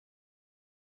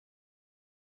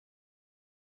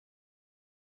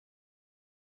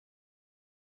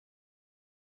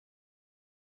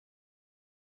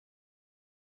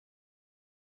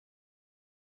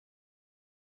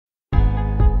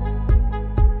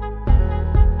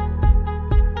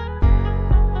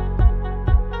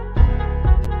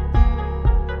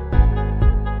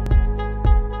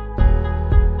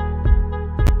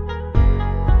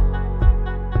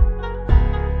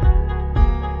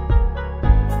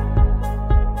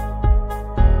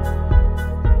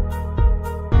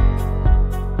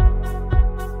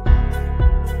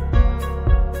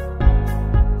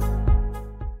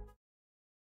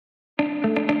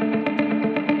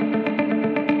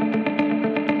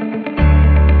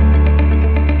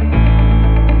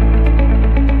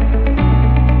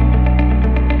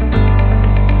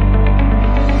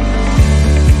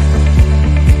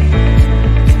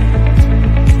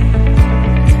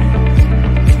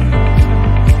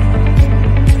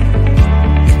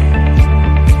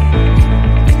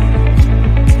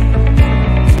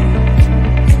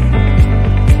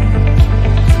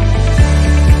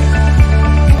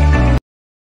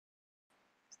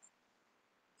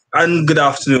And good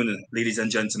afternoon, ladies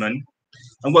and gentlemen,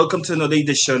 and welcome to another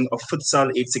edition of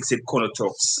Futsal868 Corner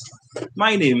Talks.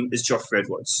 My name is Geoffrey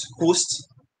Edwards, host,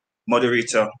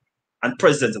 moderator, and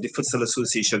president of the Futsal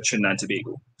Association of Trinidad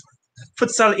Tobago.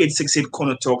 Futsal868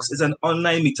 Corner Talks is an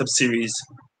online meetup series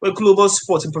where global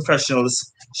sporting professionals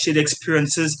share their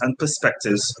experiences and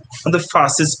perspectives on the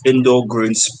fastest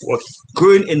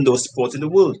growing indoor sport in the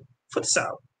world,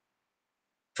 futsal.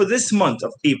 For this month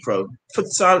of April,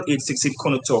 Futsal868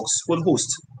 Corner Talks will host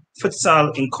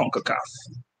Futsal in CONCACAF.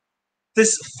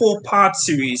 This four-part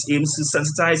series aims to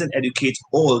sensitize and educate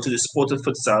all to the sport of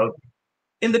futsal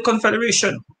in the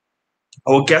Confederation.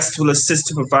 Our guests will assist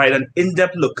to provide an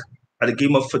in-depth look at the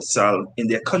game of futsal in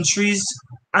their countries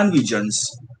and regions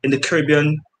in the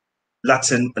Caribbean,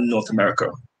 Latin, and North America.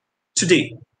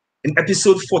 Today, in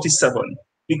episode 47,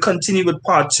 we continue with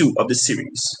part 2 of the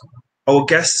series. Our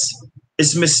guest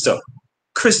is Mr.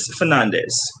 Kris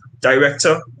Fernandes,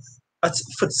 Director at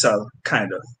Futsal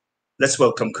Canada. Let's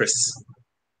welcome Kris.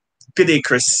 Good day,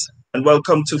 Kris, and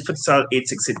welcome to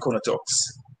Futsal868 Corner Talks.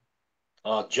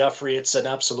 Geoffrey, it's an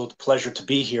absolute pleasure to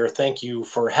be here. Thank you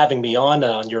for having me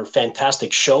on your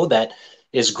fantastic show that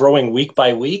is growing week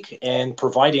by week and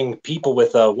providing people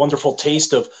with a wonderful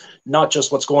taste of not just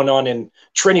what's going on in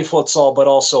Trini futsal, but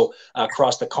also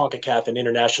across the CONCACAF and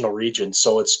international regions.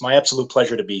 So it's my absolute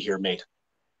pleasure to be here, mate.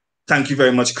 Thank you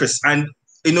very much, Kris. And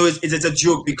you know, it's a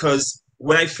joke because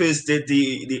when I first did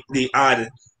the ad,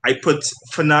 I put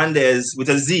Fernandes with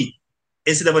a Z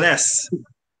instead of an S,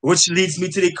 which leads me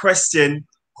to the question,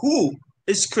 who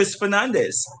is Kris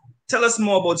Fernandes? Tell us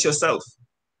more about yourself.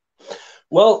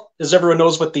 Well, as everyone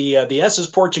knows, what the S is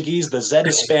Portuguese, the Z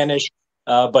is Spanish.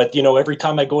 But, you know, every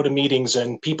time I go to meetings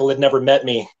and people had never met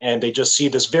me and they just see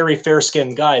this very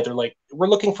fair-skinned guy, they're like, we're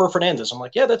looking for Fernandes. I'm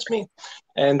like, yeah, that's me.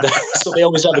 And so they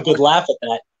always have a good laugh at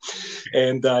that.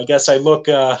 And I guess I look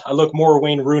more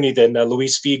Wayne Rooney than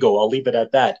Luis Figo. I'll leave it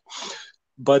at that.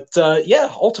 But yeah,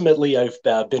 ultimately,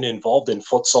 I've been involved in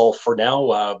futsal for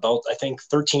now about, I think,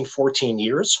 13, 14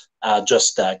 years,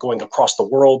 just going across the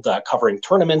world, covering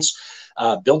tournaments.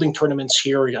 Building tournaments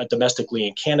here domestically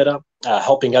in Canada,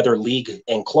 helping other league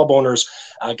and club owners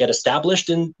get established,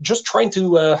 and just trying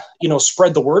to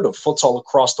spread the word of futsal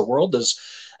across the world. As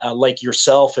like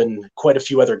yourself and quite a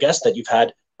few other guests that you've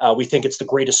had, we think it's the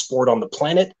greatest sport on the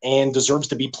planet and deserves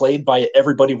to be played by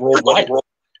everybody worldwide.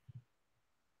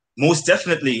 Most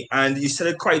definitely, and you said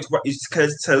it quite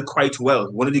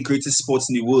well. One of the greatest sports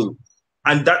in the world,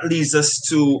 and that leads us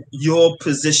to your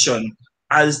position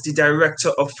as the director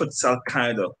of Futsal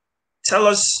Canada. Tell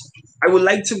us, I would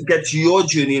like to get your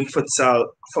journey in futsal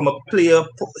from a player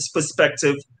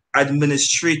perspective,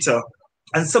 administrator,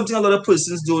 and something a lot of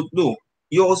persons don't know.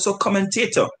 You're also a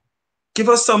commentator. Give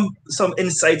us some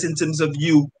insight in terms of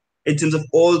you, in terms of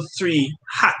all three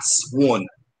hats worn.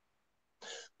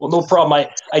 Well, no problem.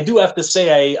 I do have to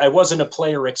say I wasn't a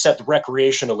player except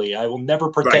recreationally. I will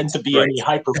never pretend to be any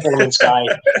high-performance guy.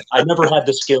 I never had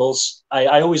the skills.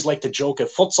 I always like to joke,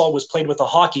 if futsal was played with a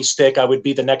hockey stick, I would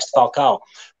be the next Falcao.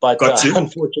 But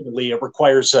unfortunately, it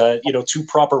requires two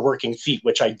proper working feet,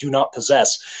 which I do not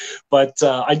possess. But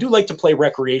I do like to play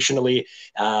recreationally.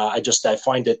 I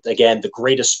find it, again, the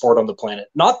greatest sport on the planet.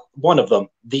 Not one of them,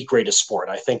 the greatest sport.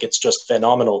 I think it's just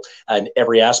phenomenal in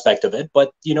every aspect of it.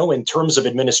 But, you know, in terms of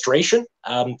administration,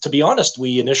 to be honest,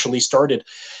 we initially started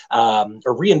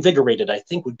or reinvigorated, I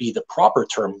think would be the proper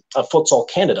term, Futsal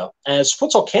Canada, as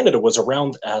Futsal Canada was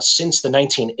around since the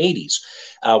 1980s,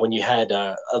 when you had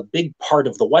a big part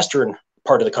of the western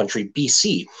part of the country,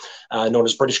 BC, known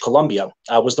as British Columbia,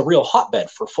 was the real hotbed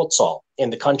for futsal in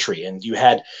the country. And you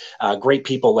had great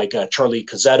people like Charlie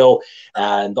Cazzetto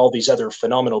and all these other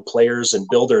phenomenal players and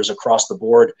builders across the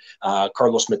board,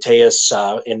 Carlos Mateus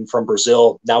from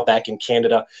Brazil, now back in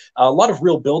Canada. A lot of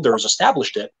real builders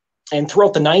established it. And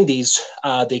throughout the 90s,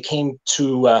 they came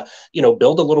to,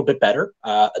 build a little bit better,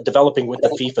 developing with the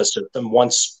FIFA system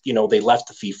once, they left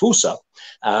the FIFUSA.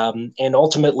 And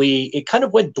ultimately, it kind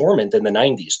of went dormant in the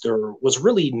 90s. There was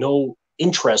really no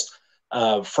interest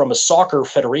from a soccer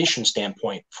federation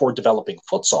standpoint for developing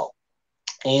futsal.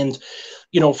 And,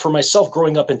 for myself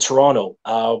growing up in Toronto,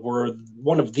 we're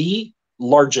one of the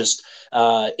largest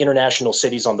international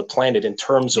cities on the planet in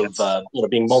terms of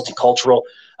being multicultural.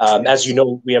 As you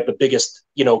know, we have the biggest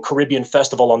Caribbean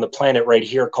festival on the planet right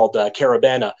here called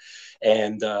Caravana,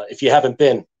 and if you haven't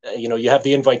been, you have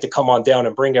the invite to come on down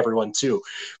and bring everyone too.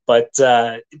 But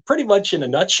pretty much in a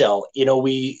nutshell,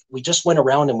 we just went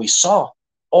around and we saw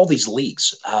all these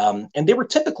leagues, and they were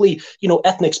typically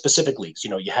ethnic specific leagues.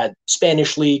 You had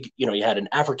Spanish league, you had an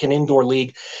African indoor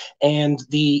league, and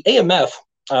the AMF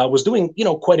was doing,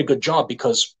 quite a good job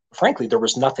because frankly, there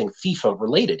was nothing FIFA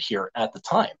related here at the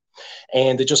time.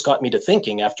 And it just got me to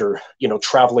thinking after,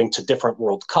 traveling to different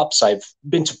World Cups. I've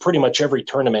been to pretty much every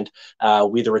tournament,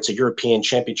 whether it's a European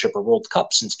Championship or World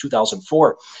Cup since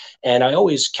 2004. And I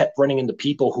always kept running into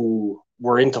people who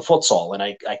were into futsal. And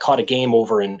I caught a game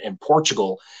over in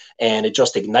Portugal, and it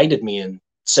just ignited me and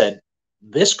said,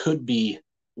 this could be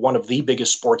one of the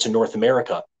biggest sports in North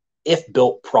America if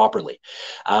built properly.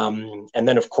 And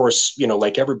then, of course,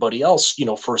 like everybody else,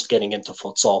 first getting into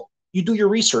futsal, you do your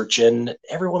research, and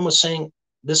everyone was saying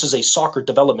this is a soccer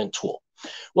development tool.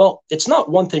 Well, it's not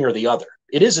one thing or the other.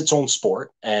 It is its own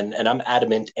sport, and I'm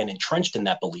adamant and entrenched in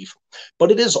that belief,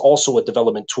 but it is also a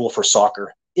development tool for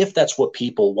soccer if that's what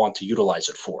people want to utilize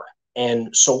it for.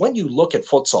 And so when you look at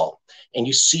futsal and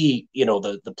you see,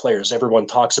 the players, everyone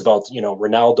talks about,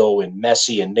 Ronaldo and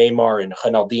Messi and Neymar and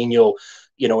Ronaldinho,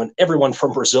 and everyone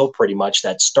from Brazil pretty much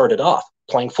that started off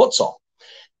playing futsal.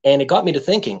 And it got me to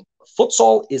thinking,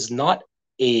 futsal is not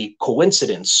a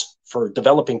coincidence for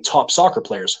developing top soccer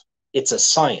players. It's a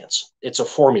science. It's a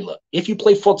formula. If you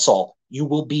play futsal, you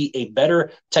will be a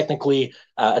better technically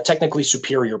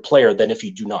superior player than if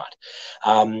you do not.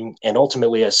 And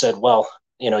ultimately I said, well,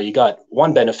 you got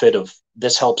one benefit of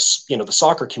this helps, the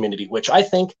soccer community, which I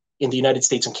think in the United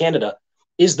States and Canada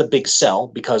is the big sell,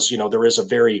 because, there is a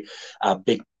very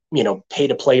big, pay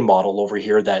to play model over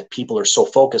here that people are so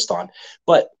focused on.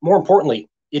 But more importantly,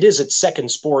 it is its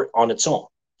second sport on its own.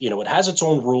 It has its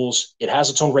own rules, it has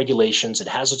its own regulations, it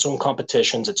has its own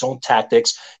competitions, its own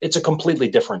tactics. It's a completely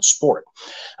different sport.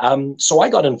 So I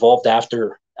got involved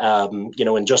after,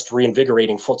 in just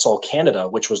reinvigorating Futsal Canada,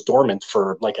 which was dormant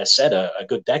for, like I said, a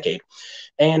good decade.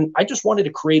 And I just wanted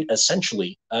to create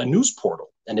essentially a news portal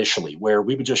initially, where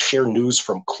we would just share news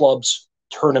from clubs,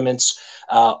 tournaments,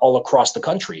 all across the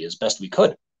country as best we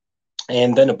could.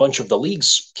 And then a bunch of the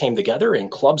leagues came together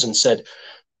and clubs and said,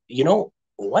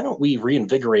 why don't we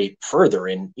reinvigorate further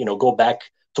and, go back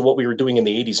to what we were doing in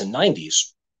the 80s and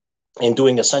 90s and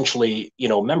doing essentially,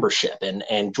 membership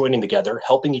and joining together,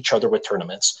 helping each other with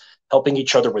tournaments, helping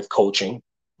each other with coaching,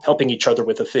 helping each other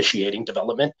with officiating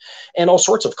development and all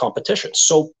sorts of competitions.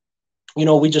 So,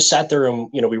 we just sat there and,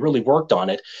 we really worked on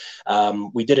it.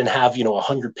 We didn't have,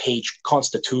 100-page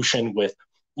constitution with,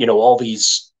 all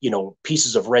these,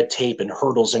 pieces of red tape and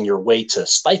hurdles in your way to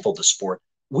stifle the sport.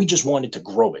 We just wanted to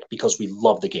grow it because we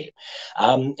love the game.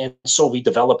 And so we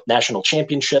developed national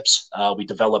championships. We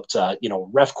developed,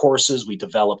 ref courses. We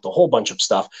developed a whole bunch of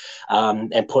stuff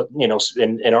and put,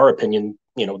 in our opinion,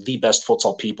 the best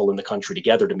futsal people in the country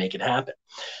together to make it happen.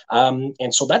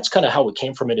 And so that's kind of how it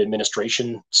came from an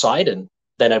administration side. And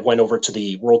then I went over to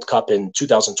the World Cup in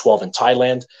 2012 in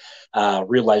Thailand.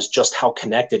 Realized just how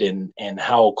connected and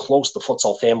how close the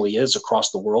futsal family is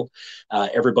across the world.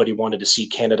 Everybody wanted to see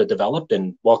Canada develop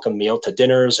and welcomed me out to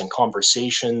dinners and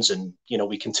conversations. And,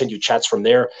 we continued chats from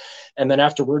there. And then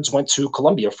afterwards went to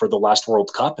Colombia for the last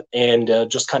World Cup and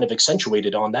just kind of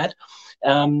accentuated on that.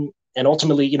 And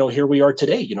ultimately, here we are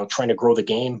today, trying to grow the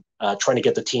game, trying to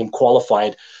get the team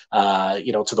qualified,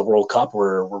 to the World Cup.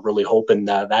 We're really hoping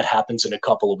that happens in a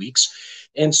couple of weeks.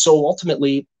 And so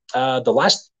ultimately, the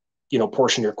last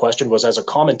portion of your question was as a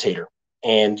commentator.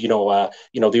 And,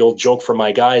 the old joke from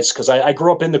my guys, because I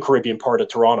grew up in the Caribbean part of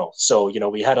Toronto. So,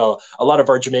 we had a lot of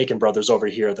our Jamaican brothers over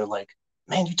here. They're like,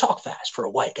 man, you talk fast for a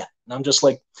white guy. And I'm just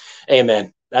like, hey,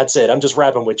 man, that's it. I'm just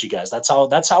rapping with you guys. That's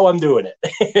how I'm doing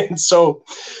it. And so,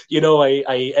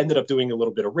 I ended up doing a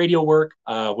little bit of radio work,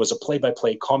 was a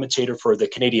play-by-play commentator for the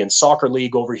Canadian Soccer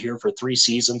League over here for 3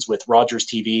 seasons with Rogers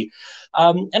TV.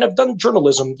 And I've done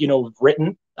journalism,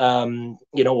 written,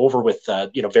 over with,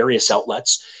 various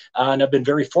outlets. And I've been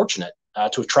very fortunate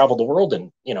to have traveled the world.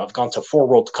 And, I've gone to 4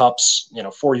 World Cups,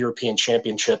 4 European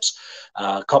Championships,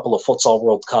 a couple of Futsal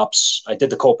World Cups. I did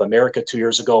the Copa America 2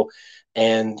 years ago.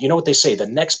 And you know what they say, the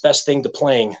next best thing to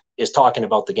playing is talking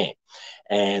about the game.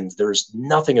 And there's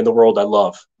nothing in the world I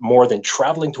love more than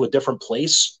traveling to a different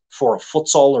place for a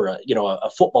futsal or a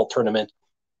football tournament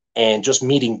and just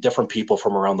meeting different people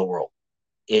from around the world,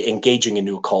 engaging in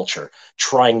new culture,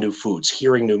 trying new foods,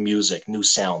 hearing new music, new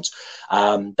sounds.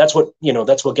 That's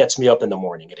what gets me up in the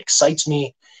morning. It excites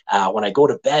me. When I go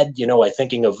to bed,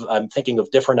 I'm thinking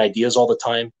of different ideas all the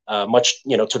time, much,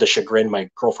 to the chagrin. My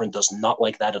girlfriend does not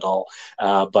like that at all.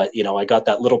 But, I got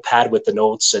that little pad with the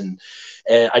notes and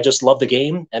I just love the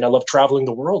game and I love traveling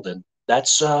the world. And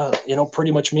that's,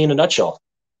 pretty much me in a nutshell.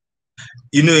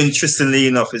 Interestingly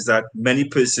enough, is that many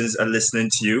persons are listening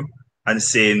to you and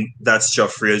saying that's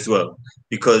Geoffrey as well,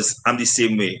 because I'm the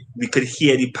same way. We could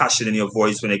hear the passion in your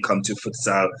voice when it comes to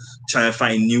futsal, trying to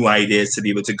find new ideas to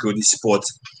be able to grow the sport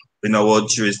in our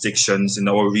jurisdictions, in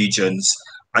our regions.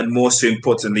 and most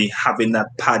importantly, having that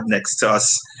pad next to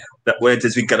us, that when it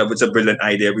is we get up with a brilliant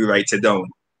idea, we write it down.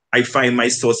 I find my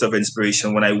source of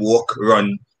inspiration when I walk,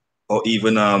 run, or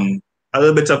even a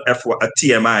little bit of a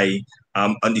TMI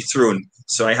on the throne.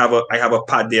 So I have a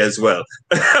pad there as well.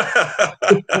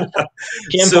 Can't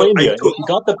blame you. If you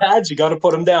got the pads, you got to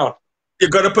put them down. You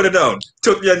got to put it down.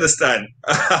 Totally understand.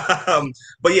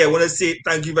 But yeah, I want to say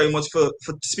thank you very much for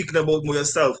speaking about more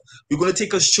yourself. We're going to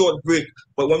take a short break,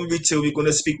 but when we return, we're going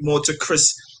to speak more to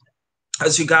Kris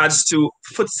as regards to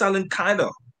futsal in Canada.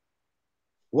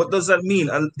 What does that mean?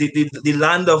 The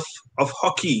land of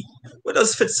hockey. Where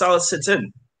does futsal sit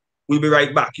in? We'll be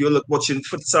right back. You're watching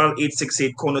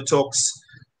Futsal868 Corner Talks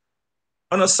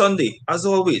on a Sunday, as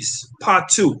always. Part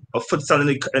 2 of Futsal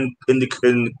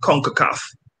in CONCACAF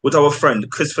with our friend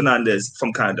Kris Fernandes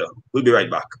from Canada. We'll be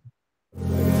right back.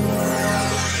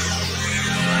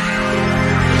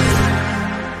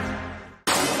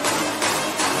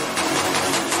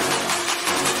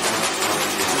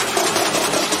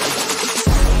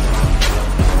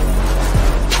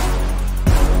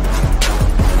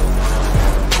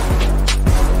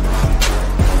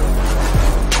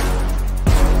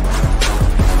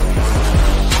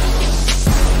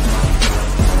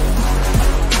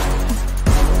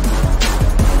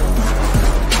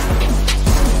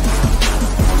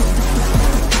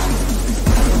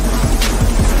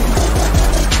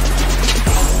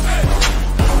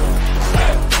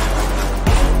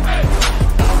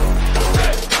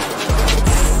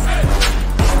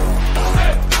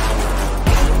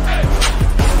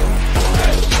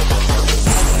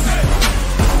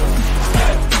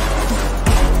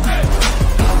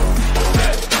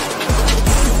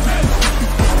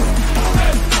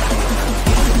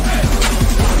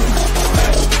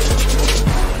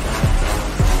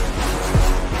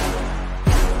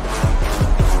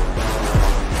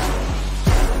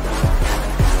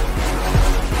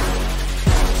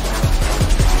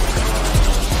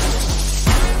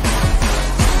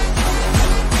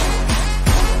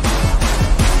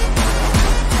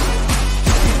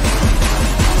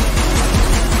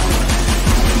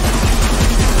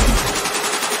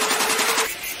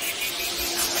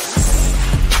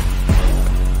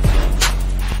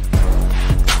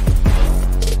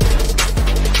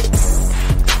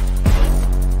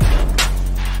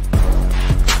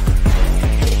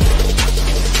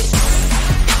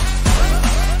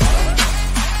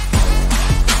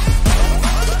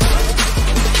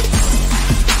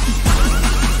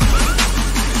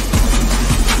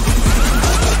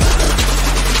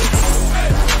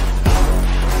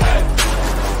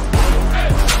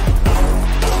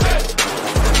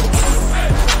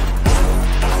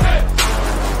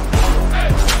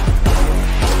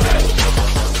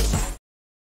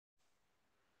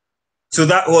 So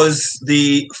that was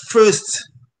the first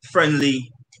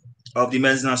friendly of the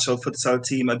men's national futsal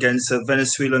team against a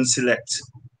Venezuelan select.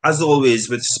 As always,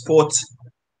 with sport,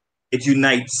 it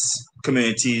unites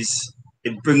communities,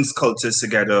 it brings cultures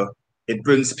together, it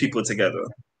brings people together.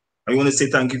 I want to say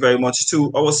thank you very much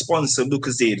to our sponsor,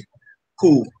 Lucozade,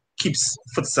 who keeps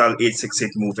Futsal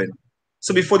 868 moving.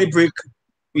 So before the break,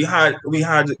 we had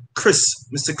Kris,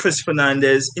 Mr. Kris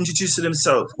Fernandes, introducing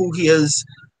himself, who he is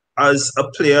as a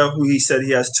player, who he said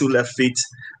he has 2 left feet,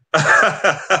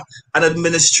 an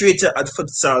administrator at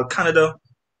Futsal Canada,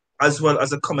 as well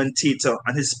as a commentator,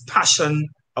 and his passion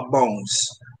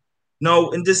abounds. Now,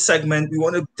 in this segment, we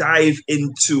want to dive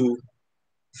into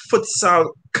Futsal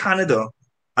Canada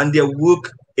and their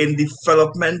work in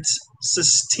development,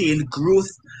 sustained growth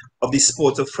of the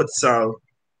sport of futsal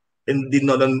in the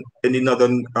northern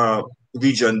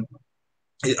region,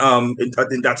 in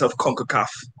that of CONCACAF.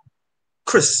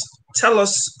 Kris, tell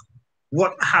us,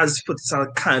 what has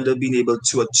Futsal Canada been able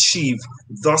to achieve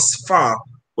thus far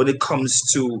when it comes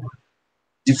to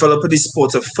developing the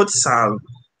sport of futsal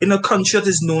in a country that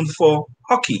is known for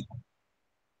hockey?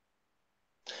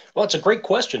 Well, it's a great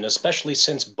question, especially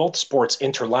since both sports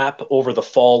interlap over the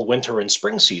fall, winter, and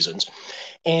spring seasons.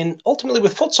 And ultimately,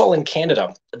 with futsal in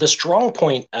Canada, the strong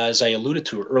point, as I alluded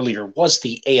to earlier, was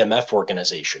the AMF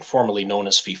organization, formerly known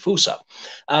as FIFUSA.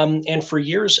 And for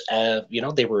years,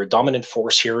 they were a dominant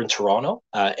force here in Toronto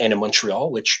and in Montreal,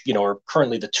 which, are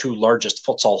currently the 2 largest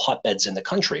futsal hotbeds in the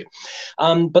country.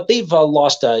 But they've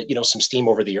lost, some steam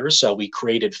over the years. So we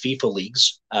created FIFA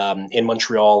leagues in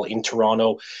Montreal, in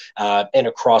Toronto, and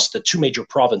across the 2 major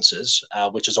provinces,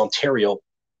 which is Ontario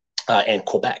and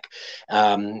Quebec.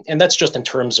 And that's just in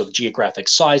terms of geographic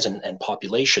size and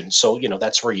population. So,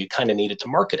 that's where you kind of needed to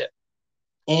market it.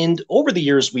 And over the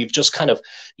years, we've just kind of,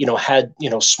 had,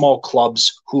 small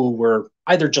clubs who were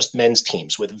either just men's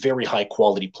teams with very high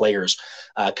quality players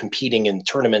competing in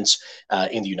tournaments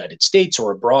in the United States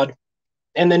or abroad.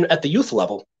 And then at the youth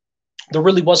level, there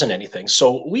really wasn't anything. So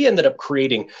we ended up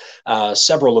creating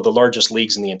several of the largest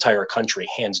leagues in the entire country,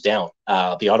 hands down.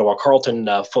 The Ottawa Carleton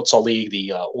Futsal League,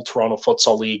 the Old Toronto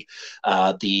Futsal League,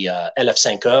 the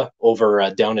LF5E over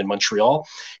down in Montreal,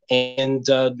 and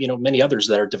many others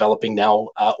that are developing now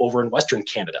over in Western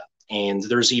Canada. And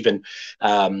there's even,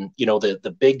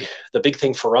 the big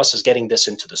thing for us is getting this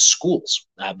into the schools.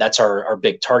 That's our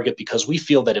big target, because we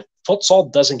feel that if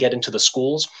futsal doesn't get into the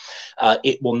schools,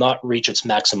 it will not reach its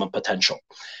maximum potential.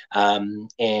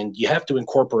 And you have to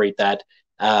incorporate that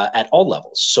at all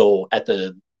levels. So at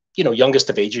the youngest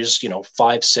of ages,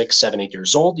 5, 6, 7, 8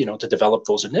 years old, to develop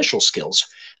those initial skills.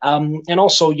 And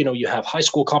also, you have high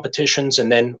school competitions,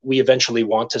 and then we eventually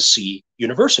want to see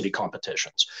university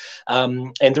competitions.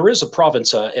 And there is a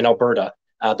province in Alberta.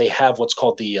 They have what's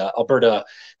called the Alberta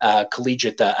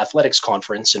Collegiate Athletics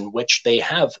Conference, in which they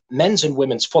have men's and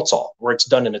women's futsal, where it's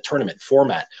done in a tournament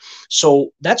format.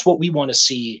 So that's what we want to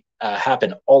see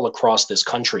happen all across this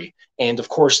country. And of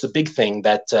course, the big thing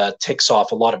that ticks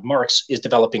off a lot of marks is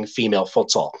developing female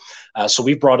futsal. So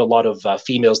we've brought a lot of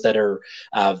females that are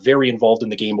very involved in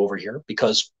the game over here,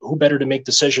 because who better to make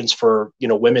decisions for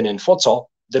women in futsal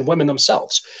than women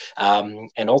themselves.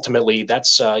 And ultimately,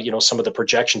 that's some of the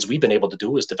projections we've been able to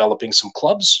do, is developing some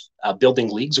clubs, building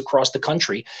leagues across the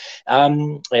country.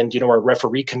 And our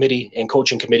referee committee and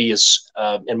coaching committee is,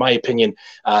 in my opinion,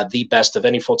 the best of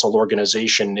any futsal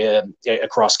organization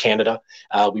across Canada.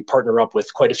 We partner up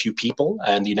with quite a few people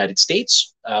in the United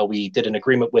States. We did an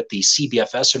agreement with the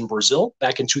CBFS in Brazil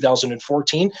back in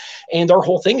 2014. And our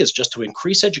whole thing is just to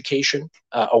increase education,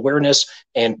 awareness,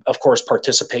 and of course,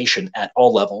 participation at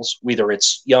all levels, whether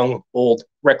it's young, old,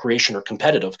 recreation, or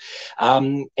competitive.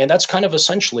 And that's kind of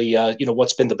essentially,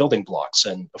 what's been the building blocks.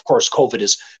 And of course, COVID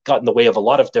has got in the way of a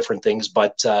lot of different things.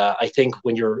 But I think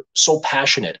when you're so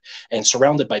passionate and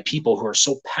surrounded by people who are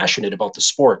so passionate about the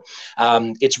sport,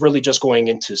 it's really just going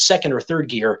into second or third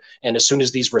gear. And as soon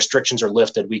as these restrictions are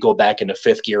lifted, we go back into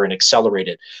fifth gear and accelerate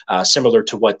it, similar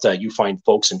to what you find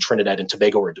folks in Trinidad and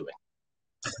Tobago are doing.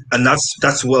 And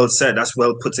that's well said. That's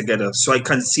well put together. So I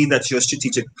can see that your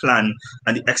strategic plan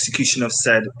and the execution of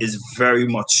said is very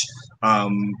much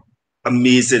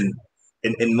amazing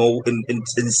in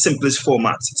simplest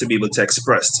format to be able to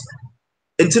express.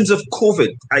 In terms of COVID,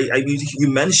 you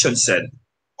mentioned said,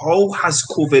 how has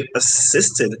COVID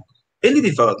assisted in the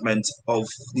development of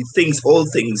all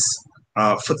things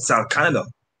Futsal Canada?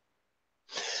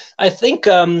 I think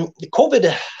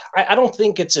COVID, I don't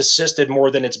think it's assisted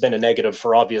more than it's been a negative,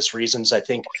 for obvious reasons. I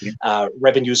think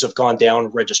revenues have gone down,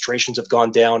 registrations have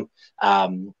gone down.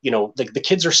 The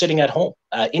kids are sitting at home.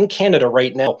 In Canada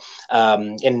right now,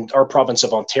 in our province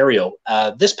of Ontario,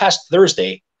 this past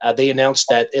Thursday, they announced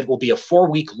that it will be a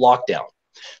 4-week lockdown.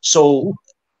 So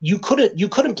you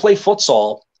couldn't play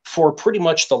futsal for pretty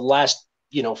much the last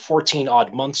 14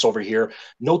 odd months over here.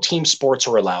 No team sports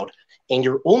are allowed. And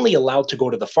you're only allowed to go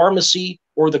to the pharmacy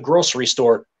or the grocery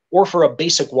store or for a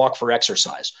basic walk for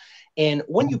exercise. And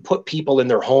when you put people in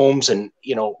their homes, and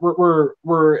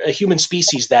we're a human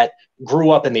species that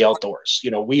grew up in the outdoors.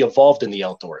 We evolved in the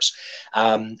outdoors.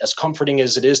 As comforting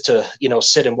as it is to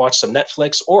sit and watch some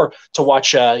Netflix, or to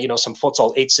watch some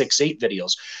Futsal868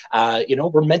 videos,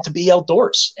 we're meant to be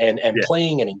outdoors and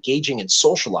playing and engaging and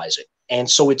socializing. And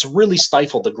so it's really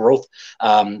stifled the growth,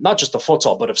 not just of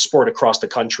futsal, but of sport across the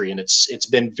country. And it's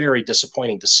been very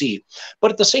disappointing to see.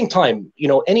 But at the same time,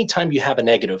 anytime you have a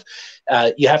negative,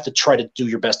 you have to try to do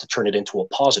your best to turn it into a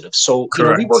positive. So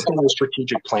we worked on a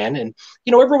strategic plan, and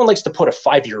everyone likes to put a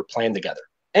 5-year plan together.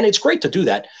 And it's great to do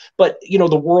that. But,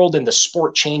 the world and the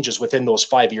sport changes within those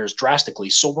 5 years drastically.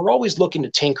 So we're always looking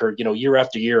to tinker, year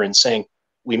after year, and saying,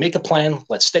 we make a plan,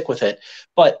 let's stick with it,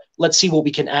 but let's see what we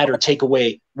can add or take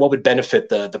away, what would benefit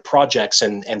the projects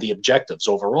and the objectives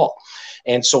overall.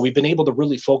 And so we've been able to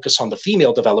really focus on the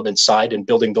female development side and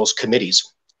building those committees.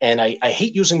 And I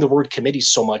hate using the word committees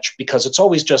so much, because it's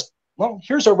always just, well,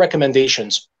 here's our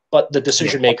recommendations, but the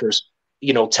decision makers,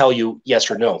 tell you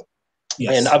yes or no.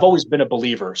 Yes. And I've always been a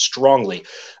believer strongly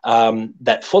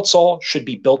that futsal should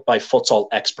be built by futsal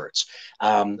experts,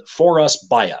 for us,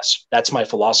 by us. That's my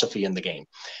philosophy in the game.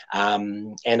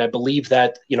 And I believe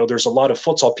that, there's a lot of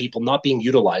futsal people not being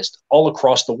utilized all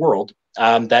across the world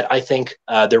that I think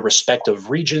their respective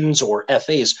regions or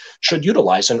FAs should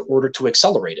utilize in order to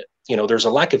accelerate it. There's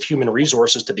a lack of human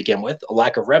resources to begin with, a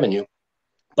lack of revenue.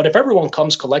 But if everyone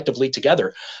comes collectively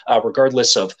together,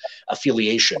 regardless of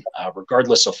affiliation,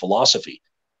 regardless of philosophy,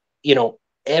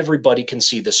 everybody can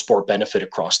see the sport benefit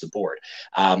across the board.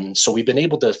 So we've been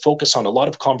able to focus on a lot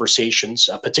of conversations,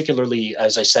 particularly,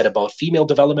 as I said, about female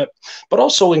development, but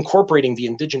also incorporating the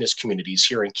Indigenous communities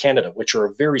here in Canada, which are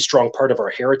a very strong part of our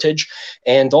heritage.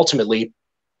 And ultimately,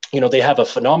 they have a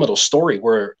phenomenal story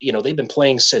where, they've been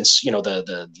playing since,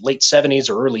 the late 70s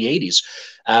or early 80s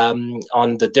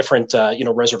on the different,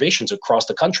 reservations across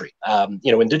the country.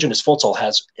 Indigenous futsal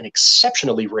has an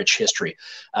exceptionally rich history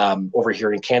over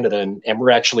here in Canada. And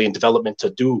we're actually in development to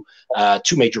do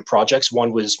two major projects.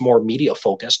 One was more media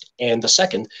focused, and the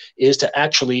second is to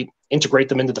actually integrate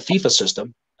them into the FIFA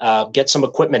system. Get some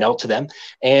equipment out to them,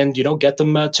 and get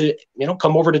them to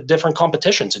come over to different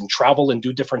competitions and travel and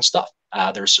do different stuff.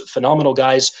 There's phenomenal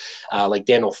guys like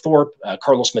Daniel Thorpe,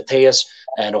 Carlos Mateus,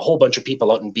 and a whole bunch of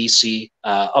people out in BC,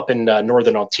 up in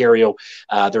Northern Ontario.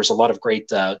 There's a lot of great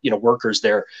workers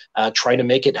there trying to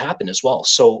make it happen as well.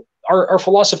 So our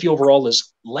philosophy overall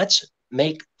is, let's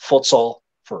make futsal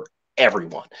for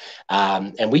everyone,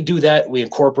 and we do that. We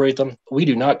incorporate them. We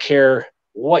do not care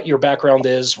what your background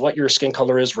is, what your skin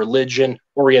color is, religion,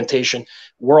 orientation.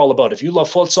 We're all about, if you love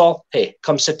futsal, hey,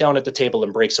 come sit down at the table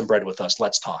and break some bread with us.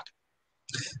 Let's talk.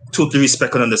 Totally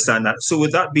respect and understand that. So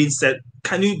with that being said,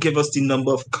 can you give us the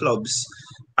number of clubs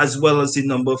as well as the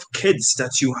number of kids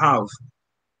that you have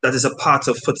that is a part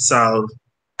of Futsal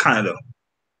Canada?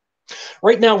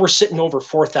 Right now, we're sitting over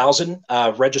 4,000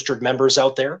 registered members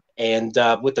out there. And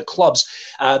with the clubs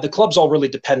all really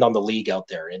depend on the league out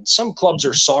there. And some clubs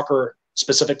are soccer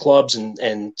specific clubs,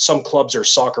 and some clubs are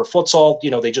soccer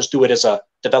futsal. They just do it as a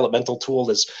developmental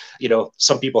tool, as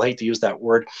some people hate to use that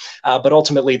word, but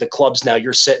ultimately the clubs now,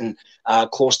 you're sitting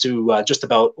close to just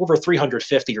about over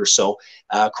 350 or so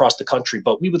across the country.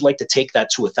 But we would like to take that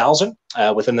to 1,000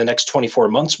 within the next 24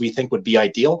 months. We think would be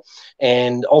ideal,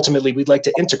 and ultimately we'd like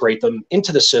to integrate them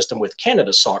into the system with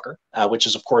Canada Soccer, which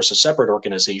is of course a separate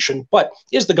organization, but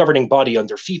is the governing body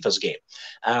under FIFA's game.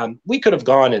 We could have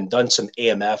gone and done some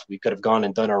AMF. We could have gone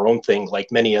and done our own thing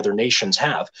like many other nations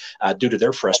have due to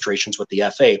their frustrations with the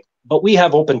FA. But we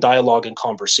have open dialogue and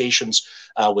conversations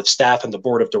with staff and the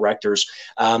board of directors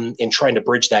in trying to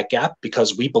bridge that gap,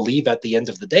 because we believe at the end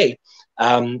of the day,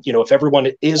 if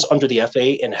everyone is under the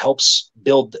FA and helps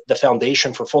build the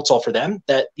foundation for futsal for them,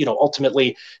 that,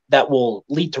 ultimately that will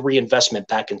lead to reinvestment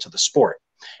back into the sport.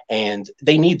 And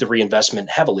they need the reinvestment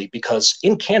heavily, because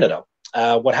in Canada,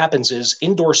 what happens is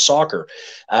indoor soccer,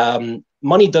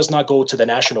 money does not go to the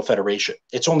National Federation.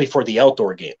 It's only for the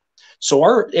outdoor game.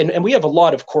 So and we have a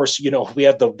lot, of course, we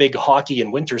have the big hockey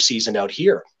and winter season out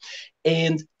here,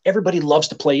 and everybody loves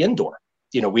to play indoor.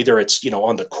 Whether it's,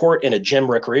 on the court in a gym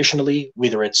recreationally,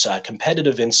 whether it's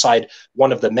competitive inside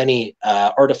one of the many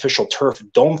artificial turf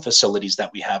dome facilities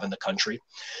that we have in the country.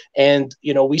 And,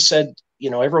 we said,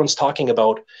 everyone's talking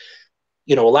about,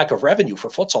 a lack of revenue for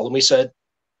futsal. And we said,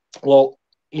 well,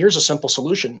 here's a simple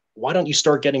solution. Why don't you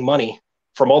start getting money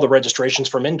from all the registrations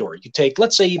from indoor? You take,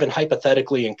 let's say, even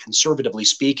hypothetically and conservatively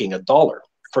speaking, $1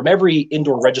 from every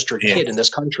indoor registered kid in this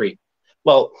country.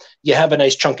 Well, you have a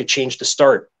nice chunk of change to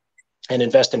start and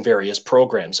invest in various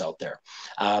programs out there.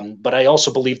 But I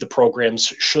also believe the programs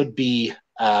should be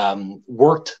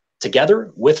worked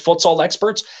together with futsal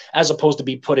experts, as opposed to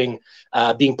being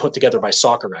put together by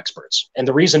soccer experts. And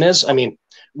the reason is,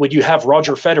 would you have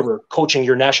Roger Federer coaching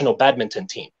your national badminton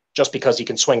team just because he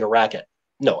can swing a racket?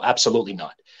 No, absolutely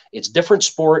not. It's different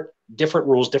sport, different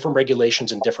rules, different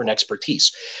regulations, and different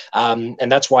expertise.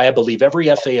 And that's why I believe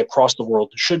every FA across the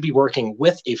world should be working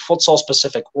with a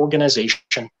futsal-specific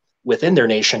organization within their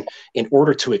nation in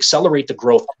order to accelerate the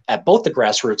growth at both the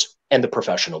grassroots and the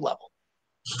professional level.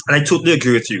 And I totally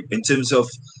agree with you in terms of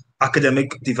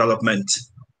academic development,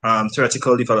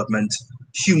 theoretical development,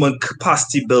 human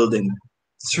capacity building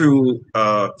through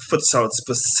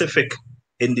futsal-specific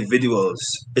individuals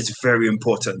is very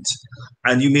important.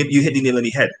 And you hit the nail on the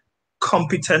head.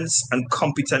 Competence and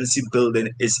competency building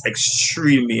is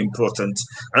extremely important.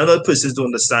 And a lot of persons don't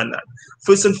understand that.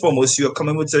 First and foremost, you're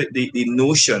coming with the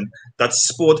notion that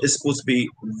sport is supposed to be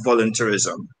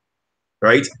voluntarism,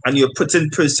 right? And you're putting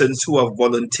persons who are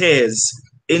volunteers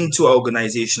into an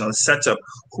organizational setup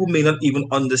who may not even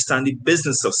understand the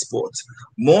business of sport.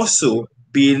 More so,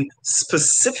 being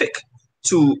specific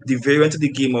to the variant of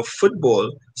the game of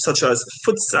football, such as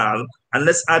futsal, and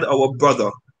let's add our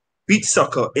brother beach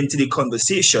soccer into the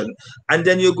conversation, and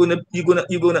then you're gonna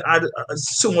add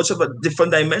so much of a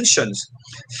different dimensions.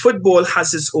 Football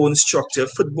has its own structure.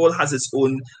 Football has its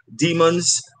own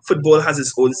demons. Football has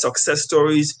its own success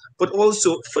stories, but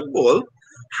also football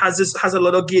has a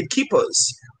lot of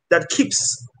gatekeepers. that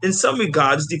keeps, in some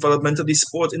regards, development of the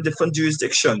sport in different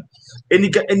jurisdictions. In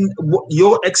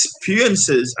your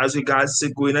experiences as regards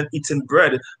to going and eating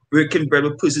bread, breaking bread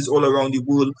with persons all around the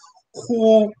world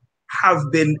who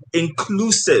have been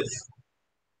inclusive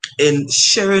in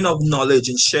sharing of knowledge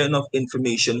and sharing of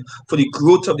information for the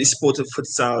growth of the sport of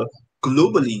futsal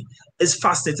globally, is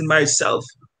fascinating by itself.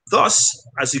 Thus,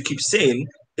 as you keep saying,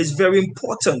 it's very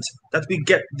important that we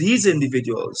get these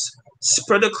individuals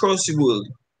spread across the world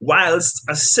whilst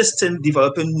assisting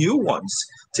developing new ones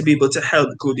to be able to help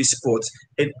grow the sport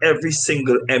in every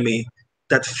single MA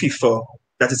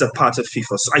that is a part of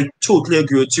FIFA. So I totally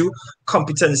agree with you.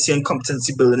 Competency and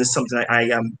competency building is something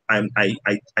I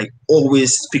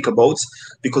always speak about,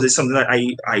 because it's something that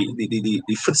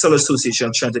the Futsal Association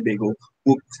of Trinidad Tobago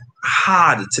worked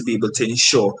hard to be able to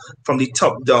ensure from the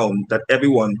top down that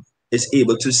everyone is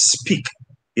able to speak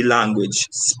the language,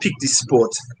 speak the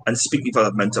sport, and speak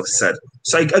development of said.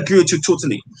 So I agree with you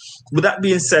totally. With that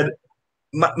being said,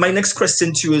 my next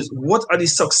question to you is, what are the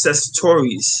success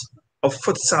stories of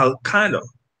Futsal Canada?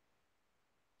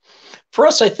 For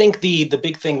us, I think the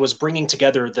big thing was bringing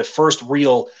together the first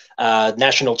real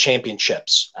national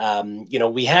championships.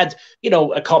 We had,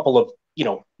 a couple of,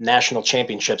 national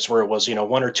championships where it was,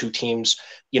 one or two teams,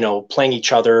 playing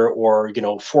each other, or,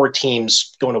 four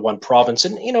teams going to one province.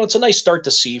 And, it's a nice start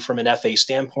to see from an FA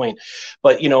standpoint.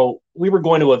 But, we were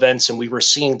going to events and we were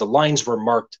seeing the lines were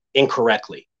marked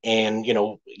incorrectly. And,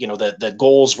 the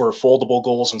goals were foldable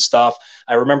goals and stuff.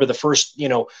 I remember the first,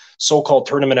 so-called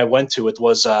tournament I went to, it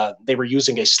was, they were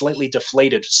using a slightly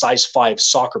deflated size 5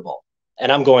 soccer ball.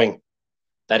 And I'm going,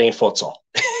 that ain't futsal.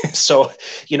 So,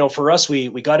 for us, we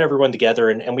got everyone together,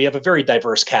 and we have a very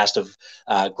diverse cast of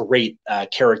great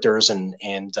characters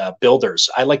and builders.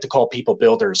 I like to call people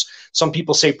builders. Some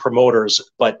people say promoters,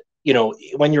 but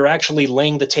when you're actually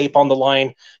laying the tape on the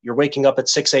line, you're waking up at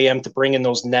 6 a.m. to bring in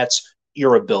those nets,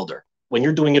 you're a builder. When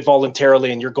you're doing it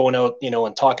voluntarily and you're going out,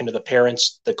 and talking to the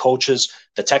parents, the coaches,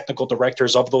 the technical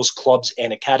directors of those clubs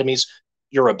and academies,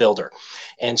 you're a builder.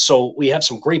 And so we have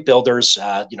some great builders,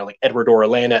 like Edward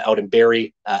Orellana out in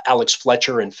Barrie, Alex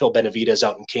Fletcher and Phil Benavides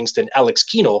out in Kingston, Alex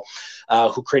Kino,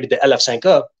 who created the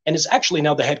LF5 and is actually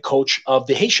now the head coach of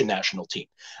the Haitian national team.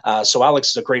 So Alex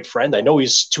is a great friend. I know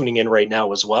he's tuning in right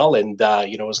now as well, and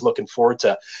is looking forward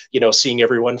to seeing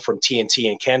everyone from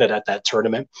TNT in Canada at that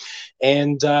tournament,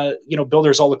 and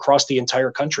builders all across the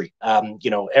entire country.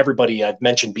 Everybody, I've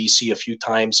mentioned BC a few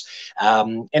times,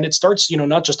 and it starts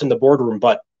not just in the boardroom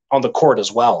but on the court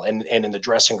as well, and in the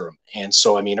dressing room. And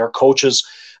so our coaches.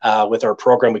 With our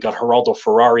program, we got Geraldo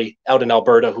Ferrari out in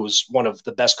Alberta, who's one of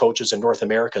the best coaches in North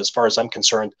America, as far as I'm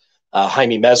concerned.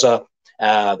 Jaime Meza,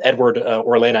 Edward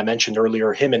Orellana, I mentioned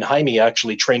earlier. Him and Jaime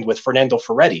actually trained with Fernando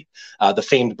Ferretti, the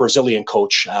famed Brazilian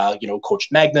coach.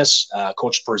 Coached Magnus,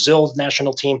 coached Brazil's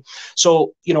national team.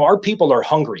 So our people are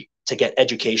hungry to get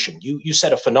education. You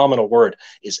said a phenomenal word,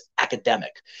 is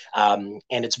academic, and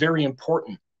it's very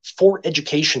important for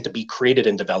education to be created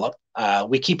and developed.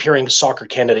 We keep hearing Soccer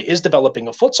Canada is developing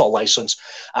a futsal license,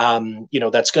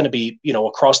 that's going to be,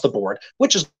 across the board,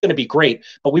 which is going to be great.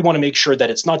 But we want to make sure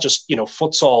that it's not just,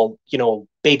 futsal,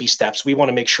 baby steps. We want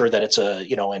to make sure that it's a,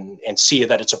 and see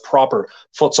that it's a proper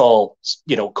futsal,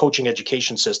 coaching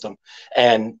education system,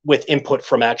 and with input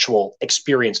from actual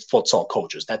experienced futsal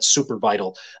coaches. That's super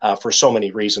vital for so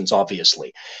many reasons,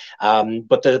 obviously.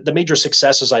 But the major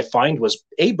successes I find was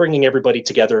bringing everybody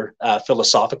together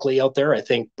philosophically out there. I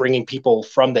think bringing people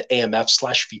from the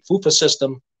AMF/FIFUFA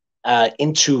system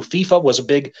into FIFA was a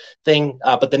big thing.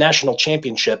 But the national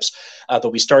championships that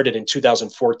we started in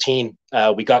 2014,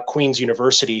 we got Queen's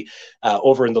University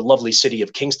over in the lovely city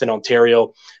of Kingston,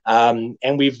 Ontario.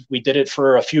 And we did it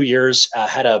for a few years,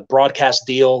 had a broadcast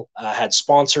deal, had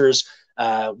sponsors.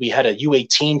 We had a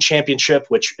U18 championship,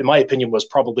 which in my opinion was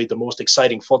probably the most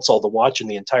exciting futsal to watch in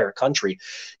the entire country.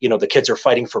 The kids are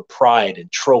fighting for pride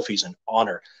and trophies and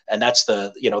honor. And that's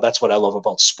that's what I love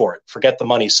about sport. Forget the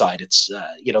money side. It's,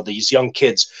 these young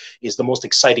kids is the most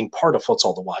exciting part of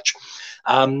futsal to watch.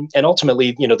 And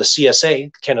ultimately, the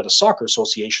CSA, Canada Soccer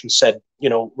Association, said,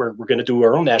 we're going to do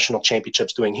our own national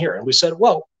championships doing here. And we said,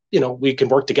 well, we can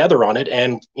work together on it,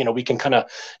 and, we can kind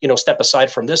of, step aside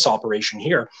from this operation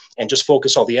here and just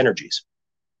focus all the energies.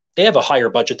 They have a higher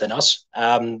budget than us,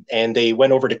 and they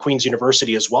went over to Queen's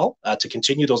University as well to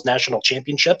continue those national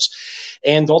championships.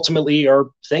 And ultimately, our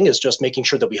thing is just making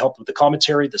sure that we help with the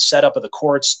commentary, the setup of the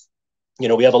courts.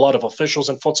 We have a lot of officials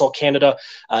in Futsal Canada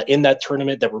in that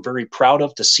tournament that we're very proud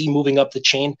of to see moving up the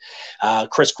chain.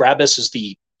 Kris is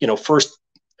the, first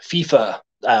FIFA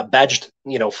badged,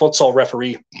 futsal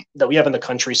referee that we have in the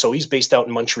country. So he's based out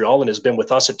in Montreal and has been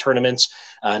with us at tournaments,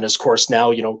 and is, of course,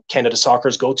 now Canada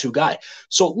Soccer's go-to guy.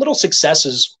 So little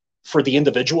successes for the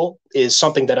individual is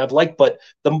something that I've liked, but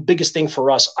the biggest thing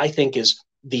for us, I think, is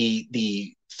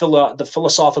the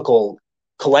philosophical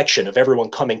collection of everyone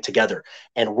coming together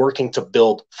and working to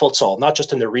build futsal, not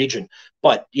just in the region,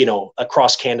 but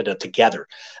across Canada together,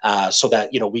 so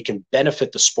that we can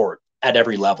benefit the sport at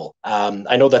every level.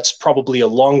 I know that's probably a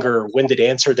longer-winded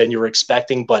answer than you were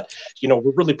expecting, but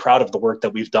we're really proud of the work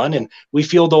that we've done, and we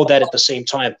feel, though, that at the same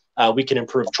time we can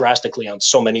improve drastically on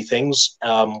so many things.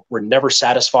 We're never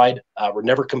satisfied. We're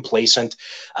never complacent.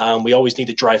 We always need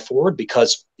to drive forward,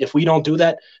 because if we don't do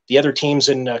that, the other teams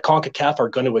in CONCACAF are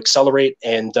going to accelerate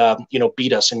and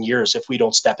beat us in years if we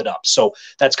don't step it up. So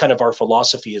that's kind of our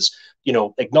philosophy: is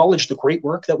acknowledge the great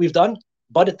work that we've done,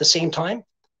 but at the same time,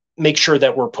 make sure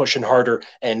that we're pushing harder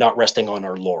and not resting on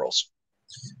our laurels.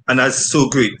 And that's so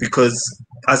great, because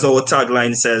as our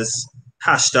tagline says,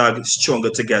 #stronger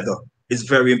together. It's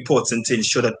very important to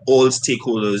ensure that all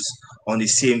stakeholders are on the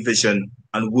same vision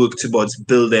and work towards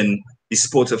building the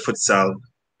sport of futsal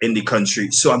in the country.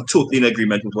 So I'm totally in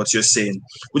agreement with what you're saying,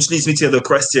 which leads me to the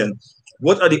question: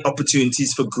 what are the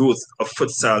opportunities for growth of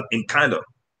futsal in Canada?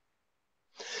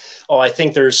 Oh, I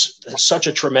think there's such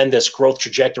a tremendous growth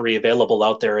trajectory available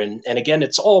out there. And again,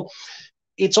 it's all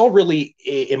really,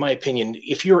 in my opinion,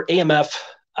 if you're AMF,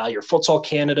 your Futsal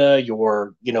Canada,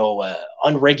 your,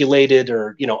 unregulated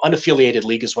or, unaffiliated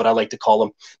league is what I like to call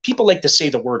them. People like to say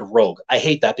the word rogue. I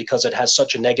hate that because it has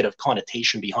such a negative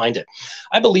connotation behind it.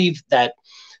 I believe that,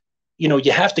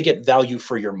 you have to get value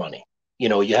for your money.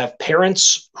 You have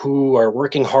parents who are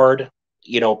working hard,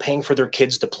 paying for their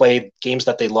kids to play games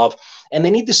that they love, and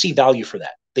they need to see value for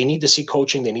that. They need to see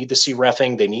coaching. They need to see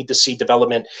reffing. They need to see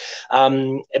development.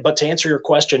 But to answer your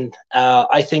question,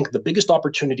 I think the biggest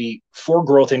opportunity for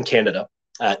growth in Canada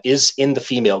is in the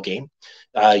female game.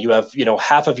 You have,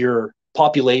 half of your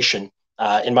population,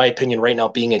 in my opinion, right now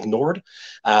being ignored.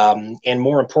 And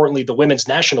more importantly, the women's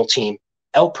national team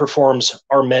outperforms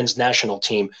our men's national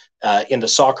team in the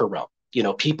soccer realm.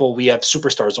 We have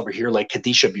superstars over here like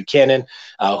Kadisha Buchanan,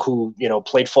 who,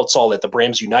 played futsal at the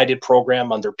Brams United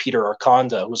program under Peter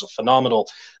Arcand, who was a phenomenal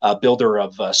builder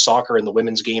of soccer in the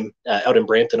women's game out in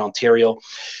Brampton, Ontario.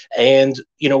 And,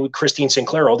 Christine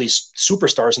Sinclair, all these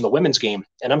superstars in the women's game.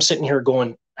 And I'm sitting here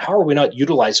going, how are we not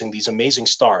utilizing these amazing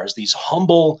stars, these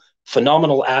humble,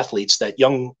 phenomenal athletes that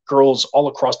young girls all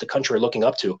across the country are looking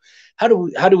up to? How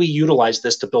do we utilize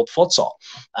this to build futsal?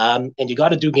 And you got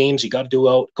to do games, you got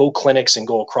to go clinics and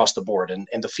go across the board.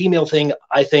 And the female thing,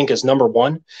 I think, is number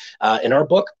one in our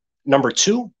book. Number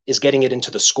two is getting it into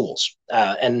the schools.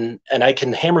 And I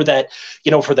can hammer that,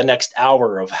 for the next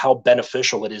hour of how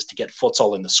beneficial it is to get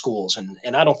futsal in the schools.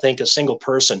 And I don't think a single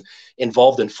person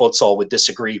involved in futsal would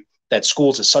disagree that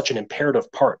schools is such an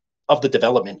imperative part of the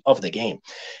development of the game.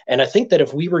 And I think that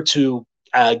if we were to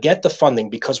get the funding,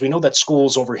 because we know that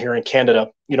schools over here in Canada,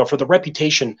 for the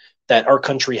reputation that our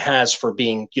country has for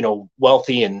being,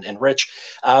 wealthy and rich,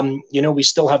 we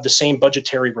still have the same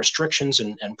budgetary restrictions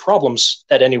and problems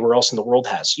that anywhere else in the world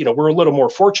has. We're a little more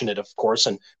fortunate, of course,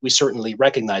 and we certainly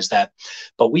recognize that.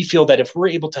 But we feel that if we're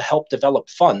able to help develop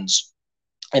funds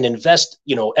and invest,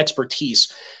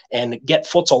 expertise and get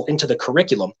futsal into the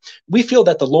curriculum, we feel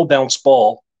that the low bounce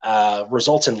ball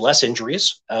results in less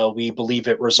injuries. We believe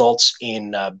it results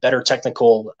in better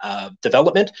technical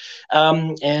development,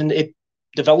 and it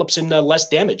develops in less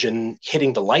damage and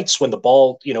hitting the lights when the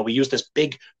ball, we use this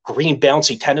big green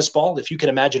bouncy tennis ball. If you can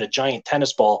imagine a giant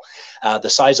tennis ball the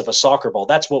size of a soccer ball,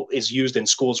 that's what is used in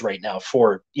schools right now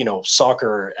for,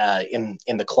 soccer in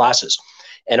the classes.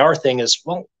 And our thing is,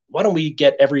 well, why don't we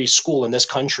get every school in this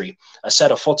country a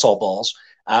set of futsal balls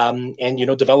and,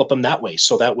 develop them that way.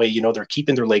 So that way, they're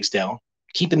keeping their legs down,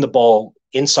 keeping the ball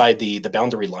inside the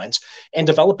boundary lines, and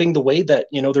developing the way that,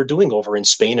 they're doing over in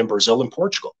Spain and Brazil and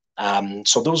Portugal.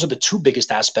 So those are the two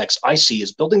biggest aspects I see,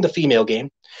 is building the female game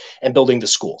and building the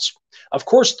schools. Of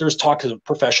course, there's talk of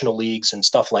professional leagues and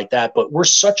stuff like that, but we're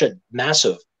such a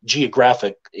massive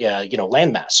geographic,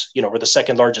 landmass. We're the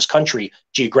second largest country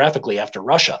geographically after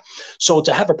Russia. So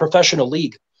to have a professional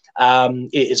league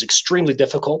is extremely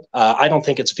difficult. I don't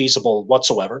think it's feasible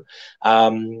whatsoever.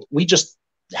 We just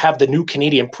have the new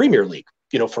Canadian Premier League,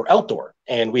 for outdoor,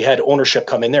 and we had ownership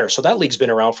come in there. So that league's been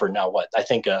around for now, I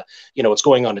think, it's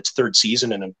going on its third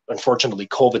season, and unfortunately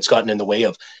COVID's gotten in the way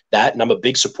of that. And I'm a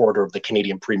big supporter of the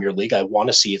Canadian Premier League. I want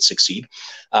to see it succeed.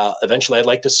 Eventually I'd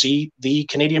like to see the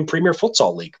Canadian Premier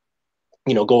Futsal League.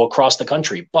 go across the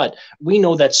country. But we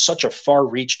know that's such a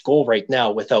far-reached goal right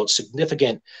now without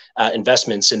significant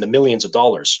investments in the millions of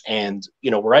dollars. And,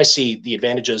 where I see the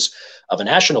advantages of a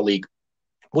national league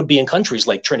would be in countries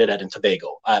like Trinidad and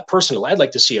Tobago. Personally, I'd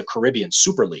like to see a Caribbean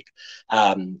Super League.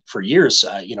 For years,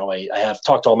 I have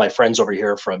talked to all my friends over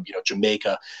here from,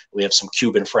 Jamaica. We have some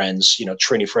Cuban friends,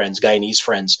 Trini friends, Guyanese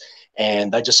friends.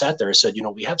 And I just sat there and said,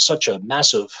 we have such a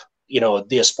massive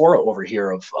diaspora over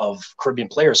here of Caribbean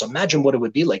players. Imagine what it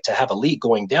would be like to have a league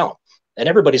going down. And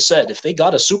everybody said, if they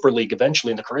got a super league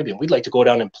eventually in the Caribbean, we'd like to go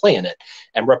down and play in it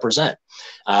and represent.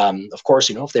 Of course,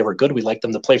 if they were good, we'd like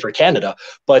them to play for Canada.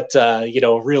 But,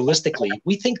 realistically,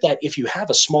 we think that if you have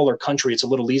a smaller country, it's a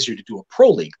little easier to do a pro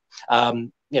league,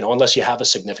 unless you have a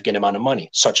significant amount of money,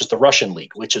 such as the Russian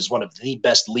league, which is one of the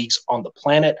best leagues on the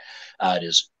planet. It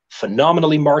is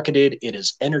phenomenally marketed. It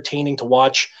is entertaining to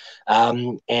watch.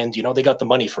 And, they got the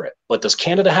money for it. But does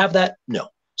Canada have that? No.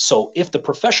 So if the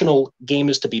professional game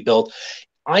is to be built,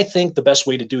 I think the best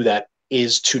way to do that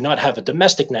is to not have a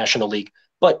domestic national league,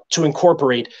 but to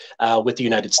incorporate with the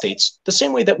United States, the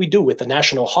same way that we do with the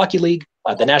National Hockey League,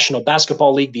 the National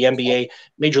Basketball League, the NBA,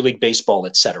 Major League Baseball,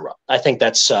 etc. I think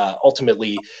that's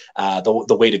ultimately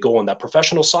the way to go on that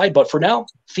professional side. But for now,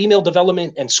 female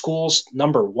development and schools,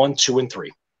 number 1, 2, and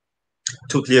 3.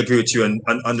 Totally agree with you and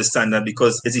understand that,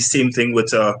 because it's the same thing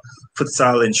with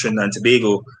futsal in Trinidad and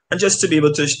Tobago. And just to be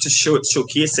able to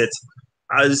showcase it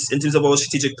as in terms of our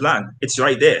strategic plan, it's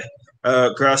right there.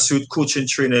 Grassroots coaching,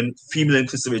 training, female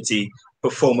inclusivity,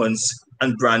 performance,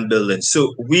 and brand building.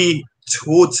 So we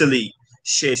totally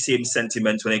share same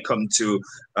sentiment when it comes to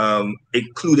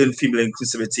including female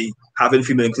inclusivity, having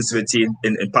female inclusivity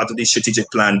in part of the strategic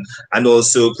plan. And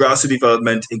also grassroots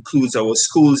development includes our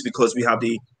schools, because we have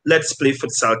the Let's Play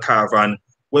Futsal Caravan,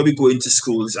 where we go into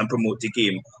schools and promote the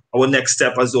game. Our next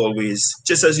step, as always,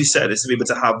 just as you said, is to be able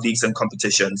to have leagues and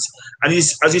competitions. And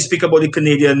as you speak about the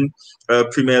Canadian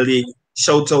Premier League,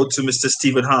 shout out to Mr.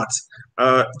 Stephen Hart,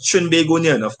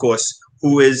 Trinbagonian, of course,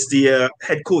 who is the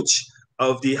head coach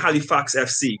of the Halifax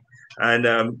FC.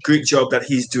 And great job that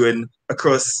he's doing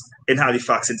across in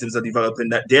Halifax in terms of developing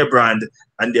their brand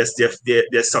and their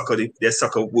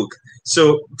soccer work.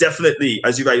 So definitely,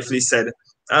 as you rightfully said,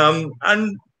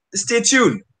 and stay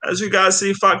tuned as regards to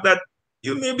the fact that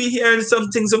you may be hearing some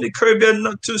things of the Caribbean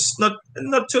not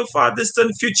too far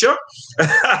distant future.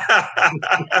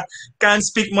 Can't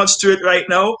speak much to it right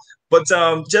now, but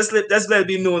just let it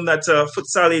be known that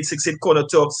Futsal868 Corner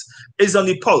Talks is on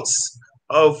the pulse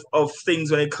of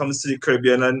things when it comes to the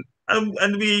Caribbean,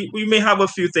 and we may have a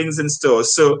few things in store.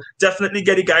 So definitely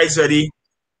get you guys ready.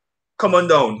 Come on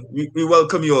down. We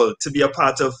welcome you all to be a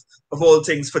part of all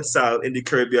things futsal in the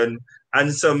Caribbean,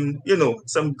 and some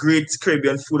great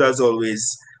Caribbean food as always.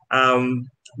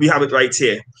 We have it right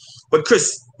here. But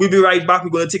Kris, we'll be right back. We're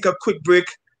going to take a quick break,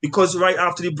 because right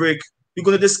after the break, we're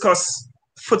going to discuss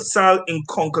futsal in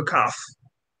CONCACAF.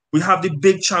 We have the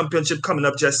big championship coming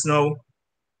up just now.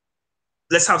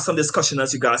 Let's have some discussion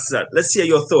as regards to that. Let's hear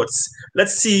your thoughts.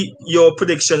 Let's see your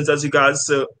predictions as regards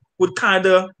to would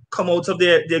Canada come out of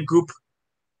their group.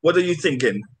 What are you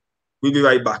thinking? We'll be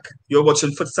right back. You're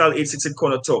watching Futsal868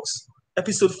 Corner Talks,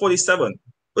 episode 47,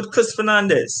 with Kris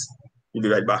Fernandes. We'll be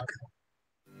right back.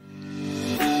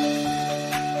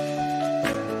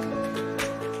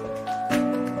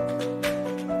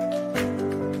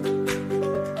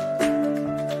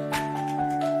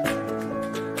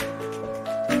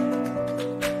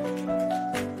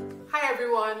 Hi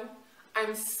everyone.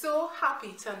 I'm so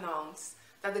happy to announce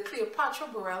that the Cleopatra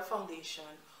Burrell Foundation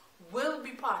will be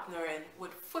partnering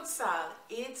with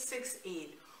Futsal868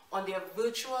 on their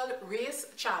virtual race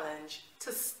challenge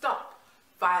to stop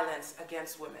violence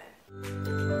against women.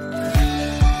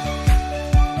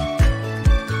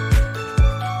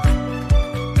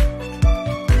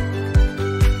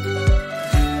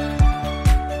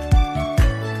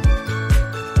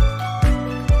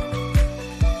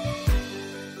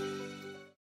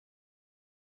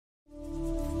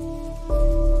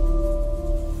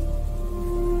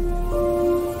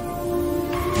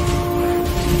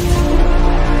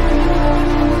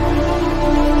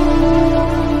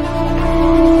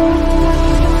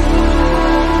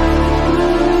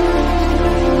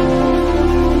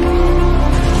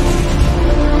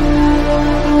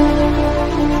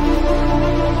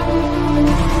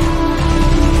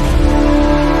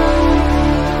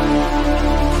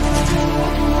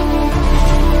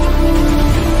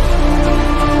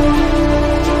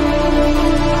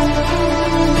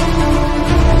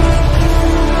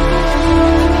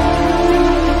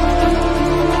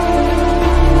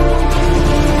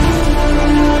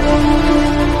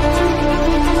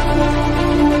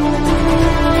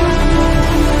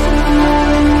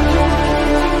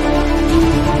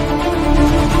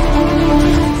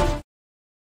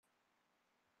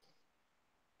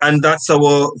 And that's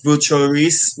our virtual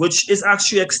race, which is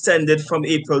actually extended from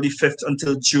April the 5th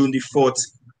until June the 4th.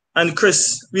 And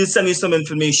Kris, we'll send you some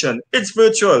information. It's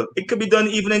virtual. It could be done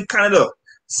even in Canada.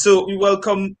 So we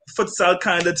welcome Futsal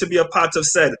Canada to be a part of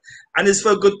said. And it's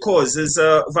for a good cause. It's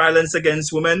violence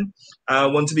against women. I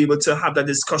want to be able to have that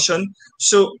discussion.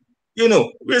 So, you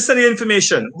know, we'll send you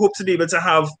information. Hope to be able to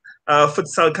have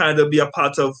Futsal Canada be a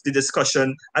part of the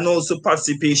discussion and also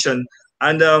participation.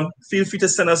 And feel free to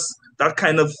send us that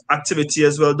kind of activity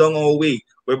as well down our way,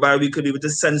 whereby we could be able to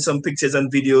send some pictures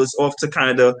and videos off to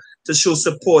Canada to show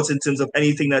support in terms of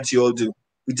anything that you all do.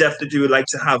 We definitely would like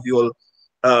to have you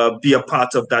all be a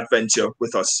part of that venture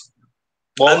with us.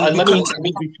 Well,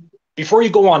 before you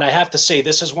go on, I have to say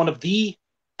this is one of the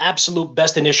absolute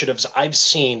best initiatives I've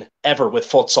seen ever with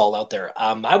futsal out there.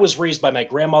 I was raised by my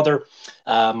grandmother,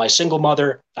 my single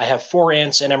mother. I have 4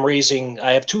 aunts, and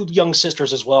I have 2 young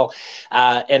sisters as well,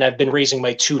 and I've been raising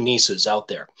my 2 nieces out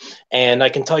there. And I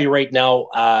can tell you right now,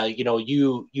 you know,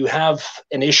 you have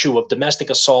an issue of domestic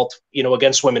assault, you know,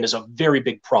 against women is a very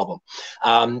big problem.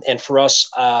 And for us,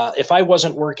 if I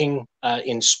wasn't working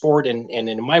in sport and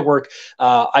in my work,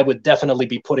 I would definitely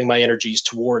be putting my energies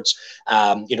towards,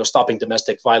 you know, stopping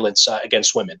domestic violence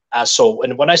against women.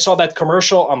 And when I saw that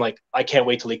commercial, I'm like, I can't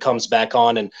wait till he comes back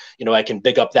on, and you know, I can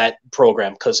big up that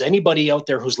program, because anybody out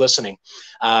there who's listening,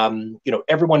 you know,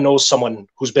 everyone knows someone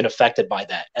who's been affected by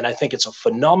that, and I think it's a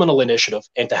phenomenal initiative.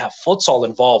 And to have futsal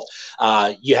involved,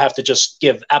 you have to just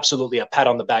give absolutely a pat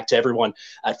on the back to everyone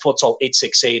at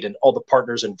Futsal868 and all the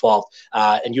partners involved.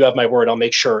 And you have my word, I'll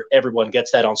make sure everyone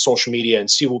gets that on social media and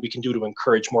see what we can do to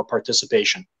encourage more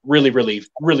participation. Really, really,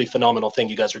 really phenomenal thing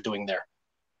you guys are doing there.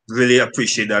 Really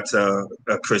appreciate that,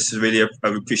 Kris. Really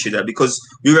appreciate that, because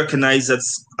we recognize that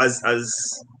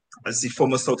as the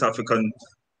former South African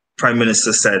Prime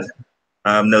Minister said,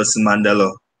 Nelson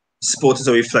Mandela, sport is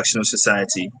a reflection of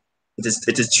society.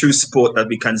 It is through sport that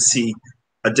we can see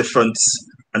a difference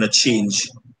and a change.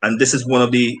 And this is one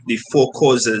of the 4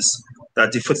 causes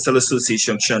that the Futsal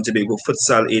Association of Trinidad Tobago,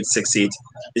 Futsal868,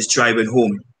 is driving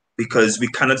home. Because we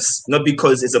cannot, not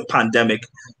because it's a pandemic,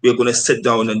 we're going to sit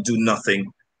down and do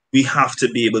nothing. We have to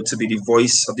be able to be the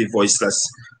voice of the voiceless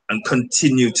and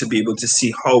continue to be able to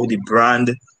see how the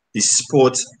brand, the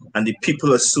sport, and the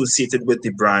people associated with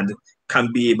the brand can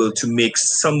be able to make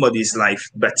somebody's life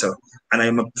better. And I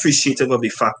am appreciative of the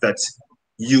fact that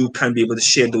you can be able to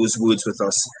share those words with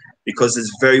us, because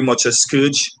it's very much a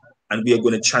scourge, and we are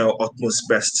going to try our utmost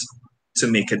best to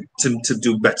make it, to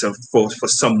do better for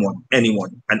someone,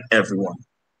 anyone, and everyone.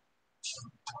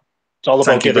 It's all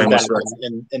about giving back,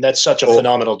 and that's such a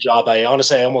phenomenal job. I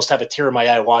almost have a tear in my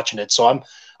eye watching it. So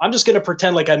I'm just going to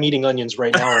pretend like I'm eating onions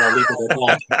right now, and I'll leave it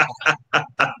at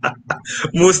that.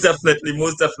 Most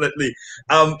definitely.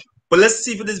 But let's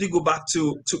see if we go back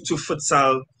to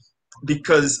futsal,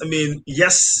 because I mean,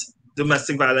 yes,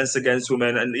 domestic violence against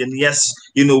women, and yes,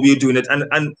 you know, we're doing it.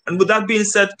 And with that being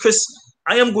said, Kris,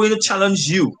 I am going to challenge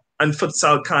you and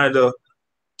Futsal Canada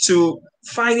to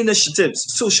find initiatives,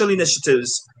 social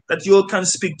initiatives, that you all can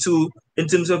speak to in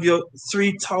terms of your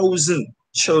 3,000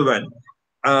 children.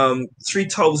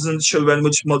 3,000 children,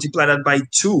 which multiply that by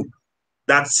 2,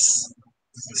 that's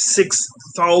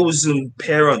 6,000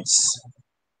 parents,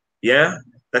 yeah,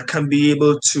 that can be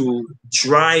able to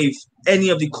drive any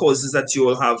of the causes that you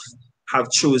all have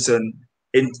chosen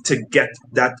to get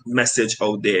that message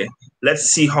out there. Let's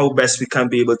see how best we can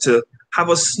be able to have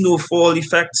a snowball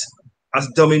effect, a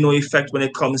domino effect, when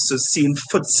it comes to seeing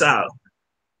futsal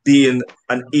being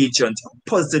an agent, a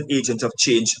positive agent of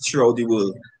change throughout the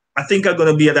world. I think I'm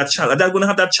going to be at that challenge. I'm going to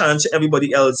have that challenge to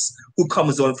everybody else who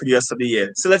comes on for the rest of the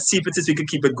year. So let's see if we can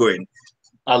keep it going.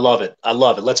 I love it.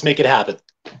 Let's make it happen.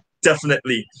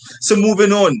 Definitely. So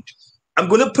moving on, I'm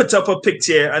going to put up a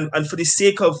picture, and for the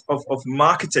sake of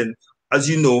marketing, as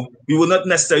you know, we will not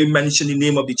necessarily mention the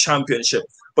name of the championship,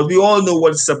 but we all know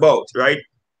what it's about, right?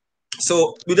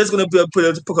 So we're just going to put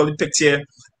up the picture,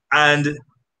 and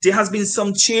there has been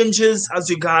some changes as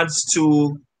regards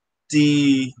to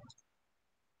the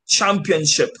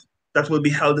championship that will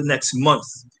be held next month.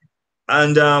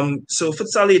 And so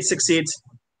Futsal868,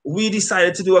 we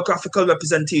decided to do a graphical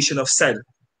representation of said,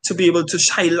 to be able to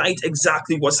highlight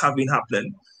exactly what's been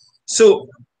happening. So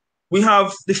we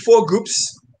have the 4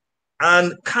 groups,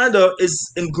 and Canada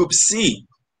is in Group C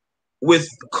with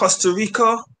Costa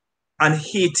Rica and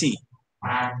Haiti.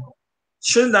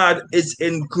 Trinidad is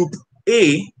in Group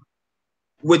A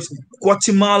with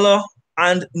Guatemala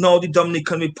and now the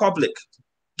Dominican Republic,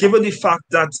 given the fact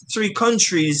that 3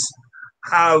 countries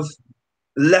have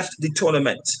left the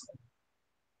tournament.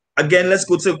 Again, let's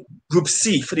go to Group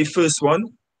C for the first one.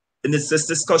 In this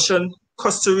discussion,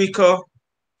 Costa Rica,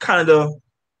 Canada,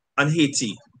 and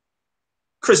Haiti.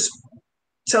 Kris,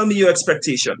 tell me your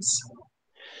expectations.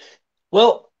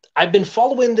 Well, I've been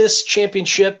following this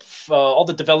championship, all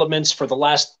the developments for the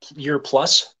last year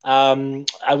plus.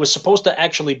 I was supposed to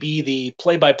actually be the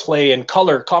play-by-play and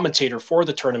color commentator for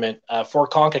the tournament for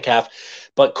CONCACAF,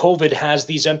 but COVID has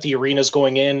these empty arenas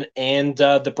going in, and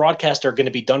the broadcasts are going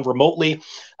to be done remotely,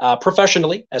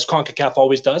 professionally, as CONCACAF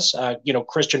always does.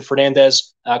 Christian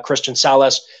Fernandes, Christian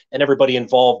Salas, and everybody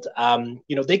involved,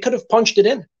 they could have punched it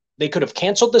in. They could have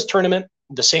canceled this tournament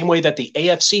the same way that the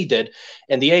AFC did.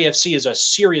 And the AFC is a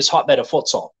serious hotbed of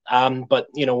futsal. But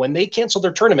when they canceled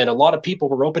their tournament, a lot of people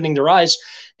were opening their eyes,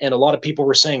 and a lot of people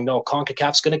were saying, no,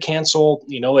 CONCACAF's going to cancel,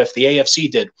 if the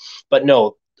AFC did. But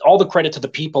no, all the credit to the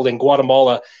people in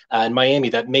Guatemala and Miami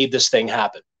that made this thing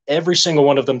happen. Every single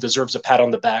one of them deserves a pat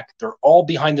on the back. They're all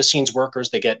behind the scenes workers.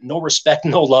 They get no respect,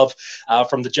 no love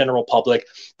from the general public.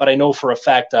 But I know for a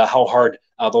fact how hard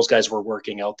those guys were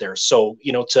working out there. So,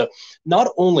 to not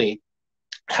only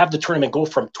have the tournament go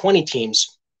from 20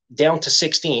 teams down to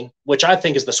 16, which I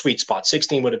think is the sweet spot.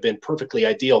 16 would have been perfectly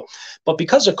ideal. But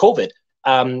because of COVID,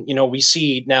 we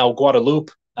see now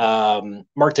Guadeloupe,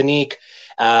 Martinique,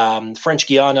 French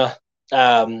Guiana,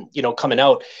 coming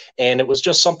out. And it was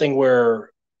just something where,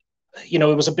 it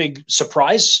was a big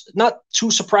surprise, not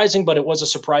too surprising, but it was a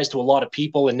surprise to a lot of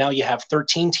people. And now you have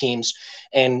 13 teams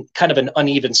and kind of an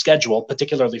uneven schedule,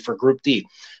 particularly for Group D.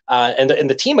 And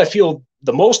the team I feel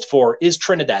the most for is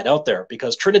Trinidad out there,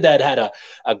 because Trinidad had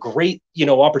a great,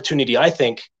 opportunity, I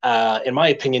think, in my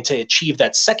opinion, to achieve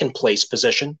that second place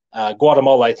position.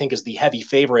 Guatemala, I think, is the heavy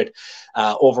favorite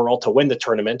overall to win the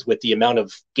tournament with the amount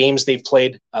of games they've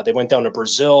played. They went down to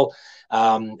Brazil.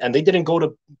 And they didn't go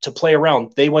to play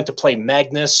around. They went to play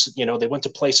Magnus. They went to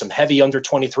play some heavy under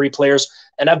 23 players.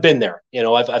 And I've been there.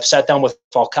 I've sat down with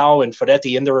Falcao and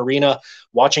Ferretti in their arena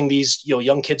watching these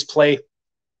young kids play.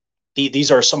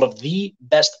 These are some of the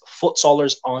best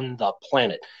futsalers on the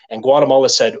planet. And Guatemala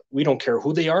said, we don't care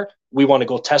who they are. We want to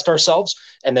go test ourselves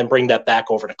and then bring that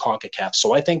back over to CONCACAF.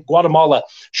 So I think Guatemala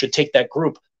should take that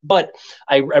group. But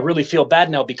I really feel bad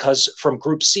now because from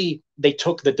Group C, they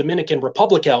took the Dominican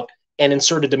Republic out and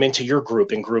inserted them into your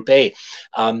group in Group A.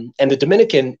 And the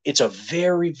Dominican, it's a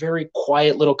very, very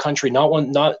quiet little country.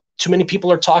 Not too many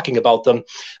people are talking about them.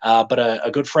 But a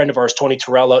good friend of ours, Tony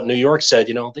Terrell out in New York, said,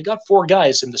 they got 4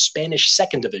 guys in the Spanish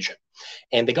second division.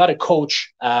 And they got a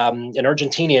coach, an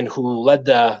Argentinian, who led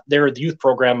their youth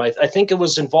program. I think it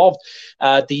was involved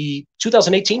the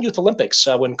 2018 Youth Olympics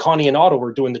when Connie and Otto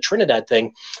were doing the Trinidad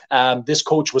thing. This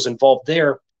coach was involved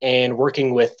there and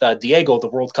working with Diego, the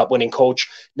World Cup winning coach,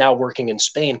 now working in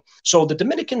Spain. So the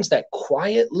Dominican's that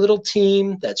quiet little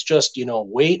team that's just,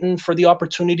 waiting for the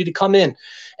opportunity to come in.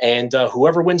 And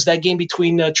whoever wins that game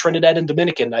between Trinidad and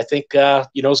Dominican, I think,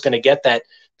 is going to get that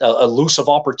elusive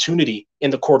opportunity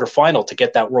in the quarterfinal to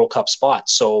get that World Cup spot.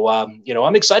 So,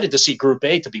 I'm excited to see Group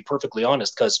A, to be perfectly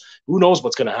honest, because who knows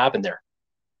what's going to happen there.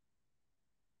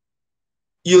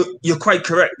 You're quite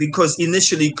correct, because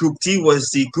initially Group D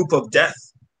was the group of death.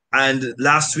 And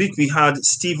last week we had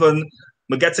Stephen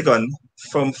McGettigan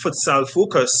from Futsal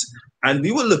Focus, and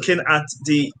we were looking at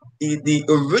the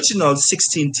original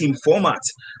 16-team format.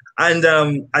 And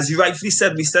as you rightfully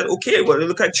said, we said, okay, well, it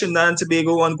look like Trinidad and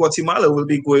Tobago and Guatemala will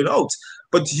be going out.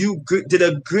 But you did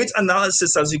a great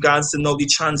analysis as regards to know the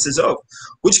chances of,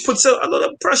 which puts a lot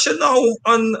of pressure now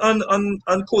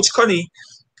on Coach Connie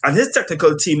and his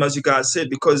technical team, as you guys said,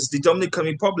 because the Dominican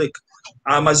Republic,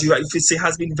 as you rightfully say,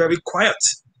 has been very quiet.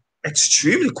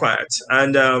 Extremely quiet.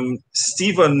 And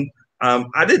Stephen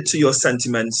added to your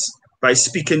sentiments by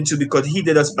speaking to, because he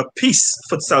did a piece,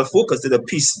 Futsal Focus did a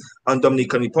piece on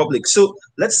Dominican Republic. So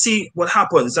let's see what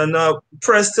happens. And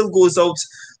press still goes out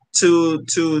to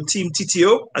Team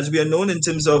TTO, as we are known in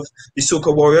terms of the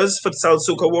Soca Warriors, Futsal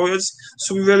Soca Warriors.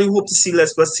 So we really hope to see,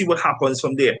 let's see what happens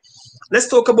from there. Let's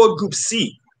talk about Group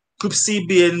C. Group C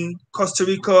being Costa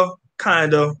Rica,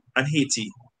 Canada, and Haiti.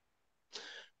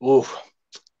 Ooh.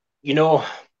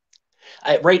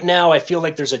 Right now I feel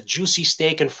like there's a juicy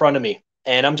steak in front of me,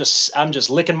 and I'm just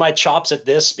licking my chops at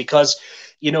this because,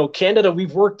 Canada,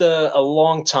 we've worked a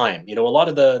long time. A lot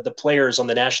of the players on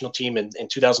the national team in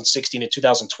 2016 and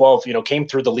 2012, came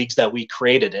through the leagues that we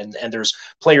created, and there's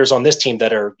players on this team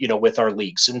that are, with our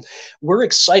leagues, and we're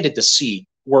excited to see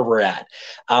where we're at.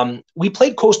 We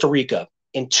played Costa Rica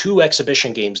in 2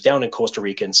 exhibition games down in Costa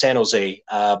Rica in San Jose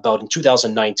about in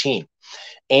 2019,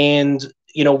 and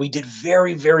we did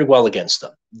very, very well against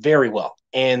them, very well.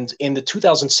 And in the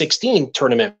 2016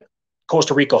 tournament,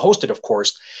 Costa Rica hosted, of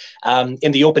course,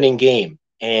 in the opening game.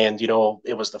 And,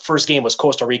 it was the first game was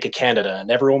Costa Rica, Canada.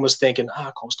 And everyone was thinking,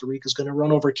 Costa Rica's going to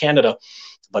run over Canada.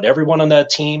 But everyone on that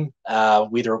team,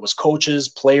 whether it was coaches,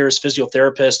 players,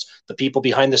 physiotherapists, the people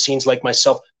behind the scenes like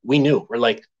myself, we knew. We're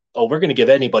like, oh, we're going to give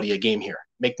anybody a game here.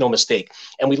 Make no mistake.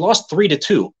 And we lost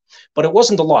 3-2. But it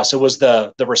wasn't the loss. It was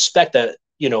the respect that,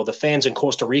 the fans in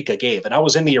Costa Rica gave. And I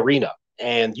was in the arena,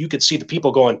 and you could see the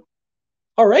people going,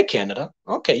 all right, Canada.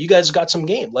 Okay, you guys got some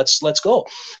game. Let's go.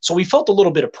 So we felt a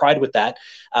little bit of pride with that.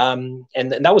 And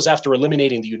that was after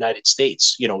eliminating the United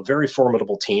States, very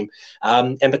formidable team.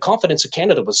 And the confidence of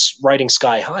Canada was riding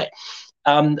sky high.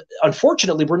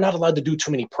 Unfortunately, we're not allowed to do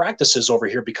too many practices over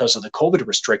here because of the COVID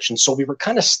restrictions. So we were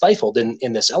kind of stifled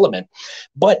in this element.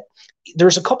 But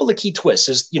there's a couple of key twists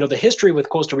is, the history with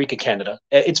Costa Rica, Canada.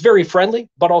 It's very friendly,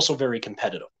 but also very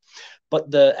competitive.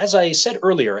 But as I said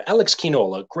earlier, Alex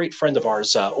Quinola, a great friend of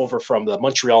ours over from the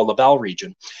Montreal-Laval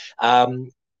region,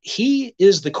 he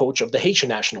is the coach of the Haitian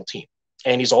national team.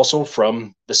 And he's also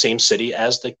from the same city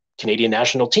as the Canadian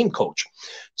national team coach.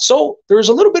 So there's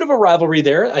a little bit of a rivalry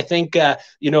there. I think,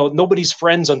 nobody's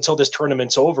friends until this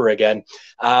tournament's over again.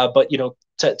 But,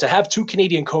 to have two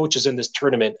Canadian coaches in this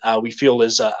tournament, we feel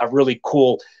is a really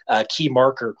cool key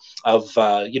marker of,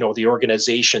 the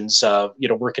organizations,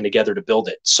 working together to build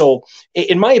it. So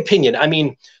in my opinion,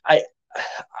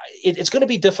 it's going to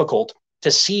be difficult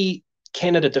to see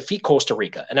Canada defeat Costa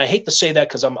Rica. And I hate to say that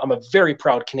because I'm a very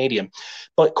proud Canadian,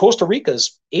 but Costa Rica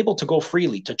is able to go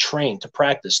freely, to train, to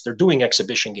practice. They're doing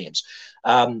exhibition games.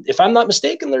 If I'm not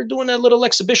mistaken, they're doing a little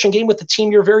exhibition game with the team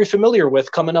you're very familiar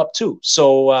with coming up too.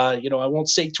 So, I won't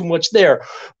say too much there,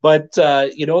 but,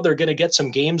 they're going to get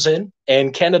some games in,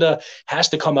 and Canada has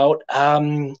to come out,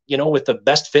 with the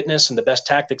best fitness and the best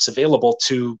tactics available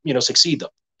to, succeed them.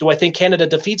 Do I think Canada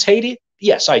defeats Haiti?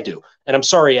 Yes, I do. And I'm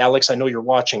sorry, Alex, I know you're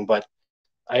watching, but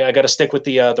I got to stick with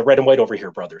the red and white over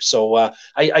here, brother. So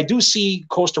I do see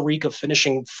Costa Rica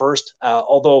finishing first,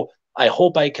 although I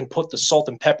hope I can put the salt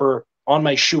and pepper on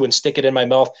my shoe and stick it in my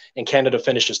mouth, and Canada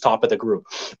finishes top of the group.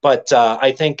 But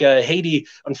I think Haiti,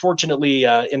 unfortunately,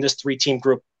 in this three-team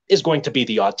group, is going to be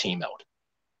the odd team out.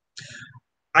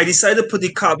 I decided to put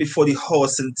the cart before the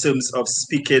horse in terms of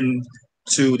speaking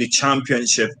to the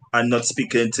championship and not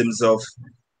speaking in terms of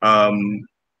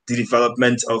the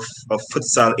development of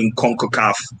futsal in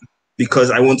CONCACAF,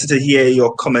 because I wanted to hear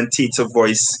your commentator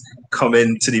voice come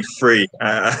into the fray.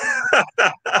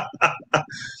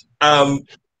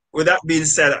 With that being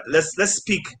said, let's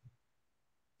speak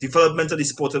development of the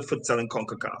sport of futsal in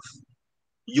CONCACAF.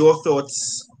 Your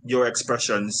thoughts, your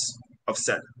expressions of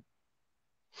said.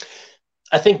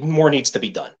 I think more needs to be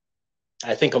done.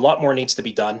 I think a lot more needs to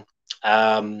be done.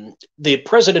 The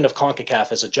president of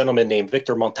CONCACAF is a gentleman named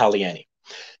Victor Montaliani.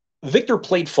 Victor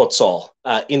played futsal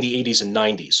in the 80s and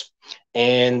 90s,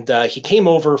 and he came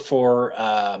over for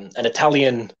an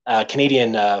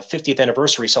Italian-Canadian 50th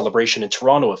anniversary celebration in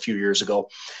Toronto a few years ago.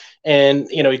 And,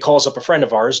 he calls up a friend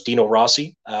of ours, Dino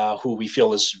Rossi, who we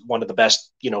feel is one of the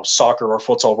best, soccer or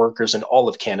futsal workers in all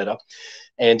of Canada.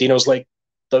 And Dino's like,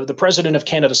 the president of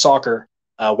Canada Soccer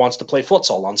wants to play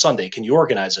futsal on Sunday. Can you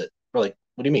organize it? We're like,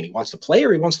 what do you mean? He wants to play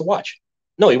or he wants to watch?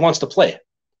 No, he wants to play.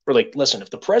 We're like, listen,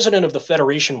 if the president of the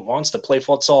Federation wants to play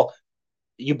futsal,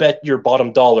 you bet your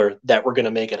bottom dollar that we're going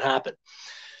to make it happen.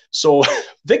 So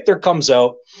Victor comes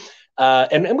out,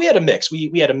 and we had a mix.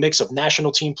 We had a mix of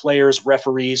national team players,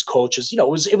 referees, coaches.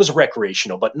 It was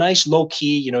recreational, but nice, low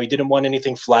key. He didn't want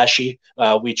anything flashy,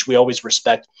 which we always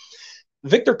respect.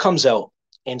 Victor comes out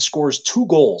and scores 2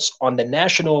 goals on the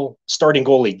national starting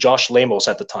goalie, Josh Lemos,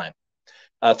 at the time.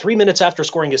 3 minutes after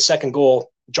scoring his second goal,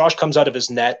 Josh comes out of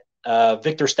his net.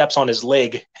 Victor steps on his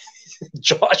leg.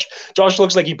 Josh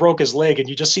looks like he broke his leg, and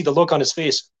you just see the look on his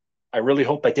face. I really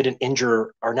hope I didn't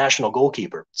injure our national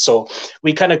goalkeeper. So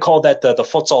we kind of call that the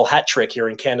futsal hat trick here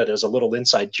in Canada, as a little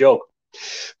inside joke.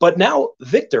 But now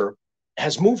Victor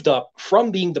has moved up from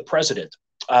being the president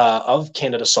of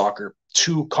Canada Soccer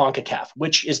to CONCACAF,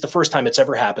 which is the first time it's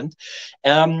ever happened.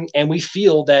 And we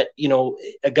feel that,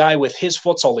 a guy with his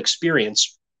futsal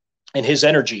experience and his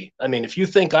energy. I mean, if you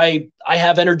think I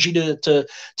have energy to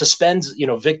spend,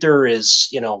 Victor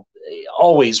is,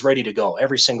 always ready to go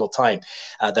every single time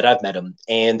that I've met him.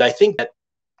 And I think that,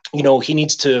 he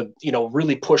needs to,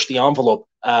 really push the envelope,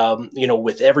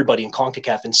 with everybody in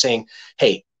CONCACAF and saying,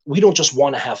 hey, we don't just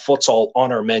want to have futsal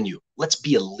on our menu. Let's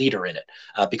be a leader in it,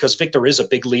 because Victor is a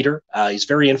big leader. He's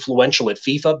very influential at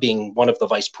FIFA, being one of the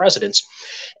vice presidents.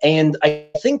 And I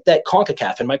think that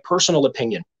CONCACAF, in my personal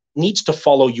opinion, needs to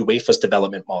follow UEFA's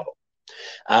development model.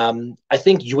 I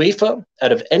think UEFA,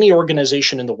 out of any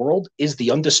organization in the world, is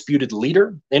the undisputed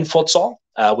leader in futsal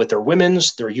with their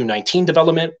women's, their U19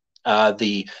 development,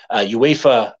 the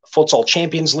UEFA Futsal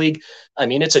Champions League. I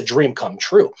mean, it's a dream come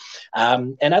true.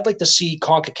 And I'd like to see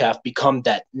CONCACAF become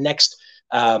that next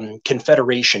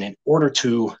confederation in order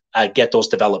to get those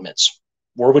developments.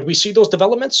 Where would we see those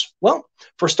developments? Well,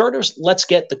 for starters, let's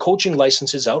get the coaching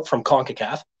licenses out from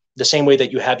CONCACAF, the same way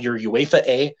that you have your UEFA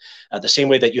A, the same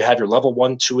way that you have your level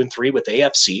 1, 2, and 3 with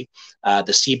AFC,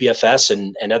 the CBFS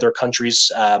and other countries,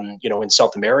 in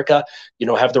South America,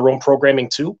 have their own programming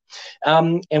too.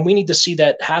 And we need to see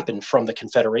that happen from the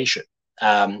Confederation.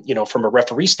 From a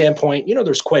referee standpoint,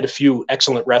 there's quite a few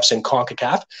excellent refs in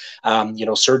CONCACAF.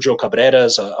 Sergio Cabrera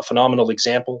is a phenomenal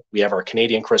example. We have our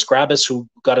Canadian Kris who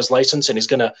got his license and is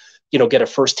going to, get a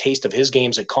first taste of his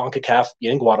games at CONCACAF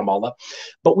in Guatemala.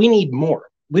 But we need more.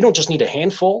 We don't just need a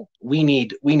handful. We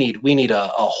need a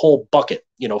whole bucket,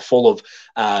 full of,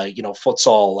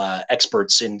 futsal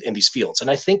experts in these fields.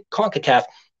 And I think CONCACAF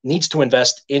needs to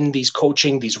invest in these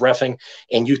coaching, these reffing,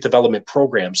 and youth development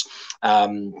programs.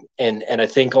 And I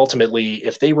think ultimately,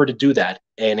 if they were to do that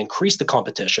and increase the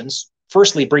competitions,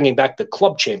 firstly, bringing back the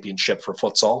club championship for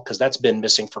futsal, because that's been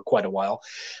missing for quite a while,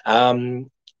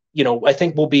 I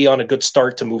think we'll be on a good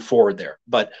start to move forward there.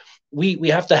 But we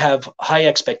have to have high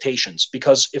expectations,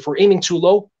 because if we're aiming too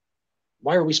low,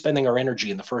 why are we spending our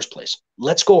energy in the first place?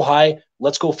 Let's go high,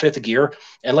 let's go fifth gear,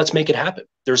 and let's make it happen.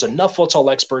 There's enough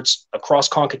futsal experts across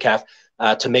CONCACAF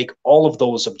to make all of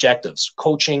those objectives: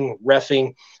 coaching,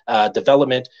 reffing,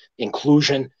 development,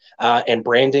 inclusion, and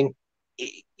branding.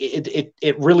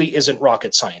 It really isn't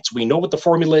rocket science. We know what the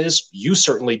formula is. You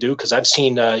certainly do, because I've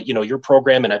seen your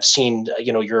program, and I've seen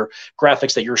your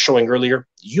graphics that you're showing earlier.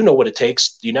 You know what it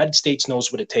takes. The United States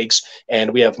knows what it takes,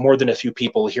 and we have more than a few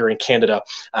people here in Canada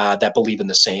that believe in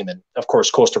the same. And of course,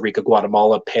 Costa Rica,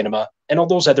 Guatemala, Panama, and all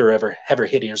those other heavy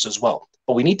hitters as well.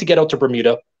 But we need to get out to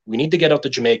Bermuda. We need to get out to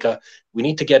Jamaica. We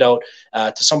need to get out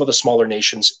to some of the smaller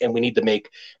nations, and we need to make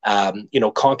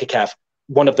CONCACAF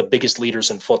one of the biggest leaders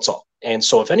in futsal. And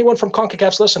so if anyone from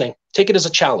CONCACAF's listening, take it as a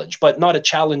challenge, but not a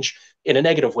challenge in a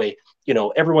negative way.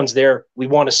 Everyone's there. We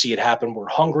want to see it happen. We're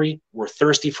hungry. We're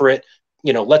thirsty for it.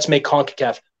 Let's make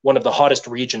CONCACAF one of the hottest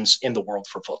regions in the world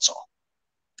for futsal.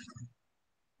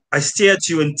 I stare at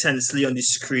you intensely on the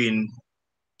screen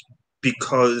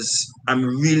because I'm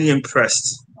really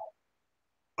impressed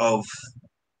of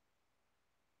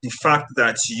the fact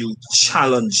that you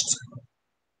challenged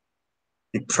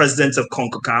the president of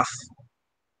CONCACAF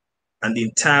and the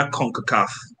entire CONCACAF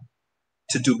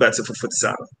to do better for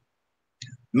futsal.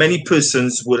 Many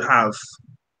persons would have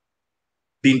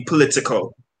been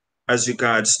political as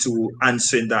regards to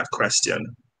answering that question.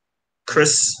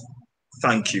 Kris,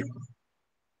 thank you.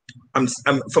 I'm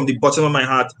from the bottom of my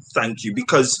heart, thank you,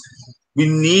 because we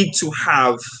need to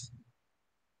have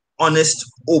honest,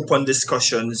 open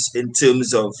discussions in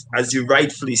terms of, as you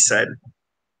rightfully said,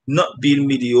 not being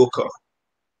mediocre,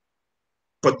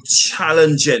 but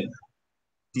challenging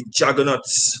the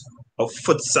juggernauts of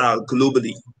futsal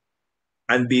globally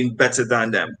and being better than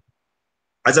them.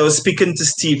 As I was speaking to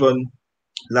Stephen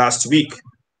last week,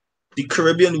 the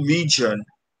Caribbean region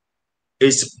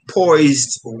is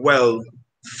poised well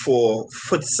for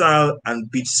futsal and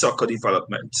beach soccer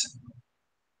development,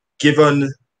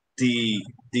 given the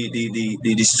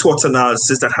SWOT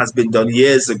analysis that has been done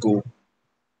years ago,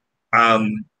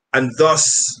 and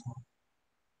thus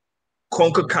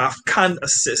CONCACAF can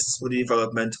assist with the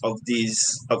development of these,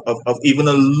 of even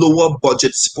a lower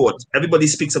budget sport. Everybody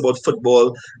speaks about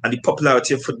football and the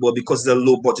popularity of football because it's a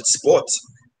low budget sport.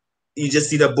 You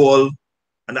just need a ball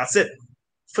and that's it.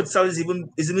 Futsal is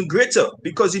even greater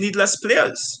because you need less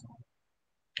players.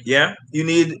 Yeah, you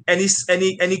need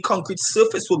any concrete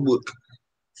surface would work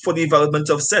for the development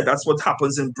of said. That's what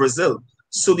happens in Brazil.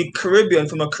 So the Caribbean,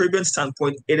 from a Caribbean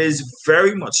standpoint, it is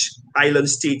very much island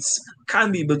states can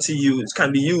be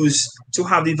used to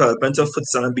have development of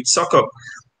futsal and beach soccer.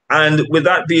 And with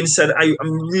that being said,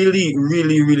 I'm really,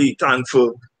 really, really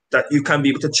thankful that you can be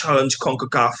able to challenge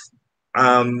CONCACAF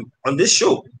on this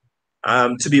show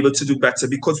to be able to do better,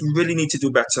 because we really need to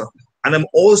do better. And I'm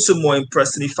also more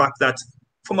impressed in the fact that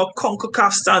from a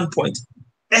CONCACAF standpoint,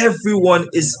 everyone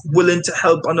is willing to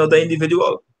help another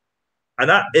individual. And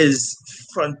that is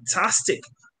fantastic.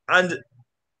 And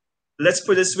let's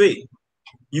put it this way.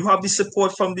 You have the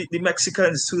support from the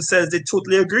Mexicans who says they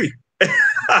totally agree. They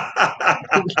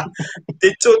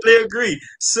totally agree.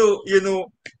 So,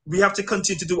 we have to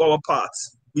continue to do our part.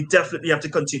 We definitely have to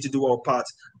continue to do our part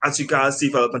as regards the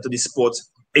development of the sport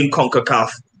in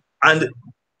CONCACAF. And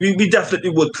we definitely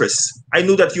would, Kris. I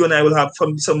know that you and I will have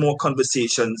some more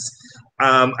conversations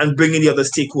and bring in the other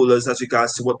stakeholders as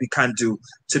regards to what we can do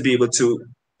to be able to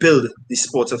build the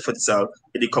sport of futsal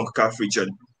in the CONCACAF region.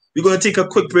 We're going to take a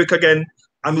quick break again,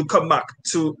 and we'll come back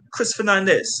to Kris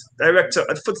Fernandes, director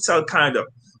at Futsal Canada,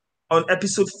 on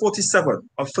episode 47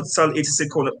 of Futsal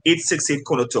 868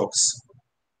 Corner Talks.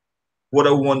 What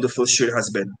a wonderful show it has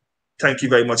been. Thank you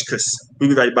very much, Kris.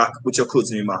 We'll be right back with your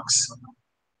closing remarks.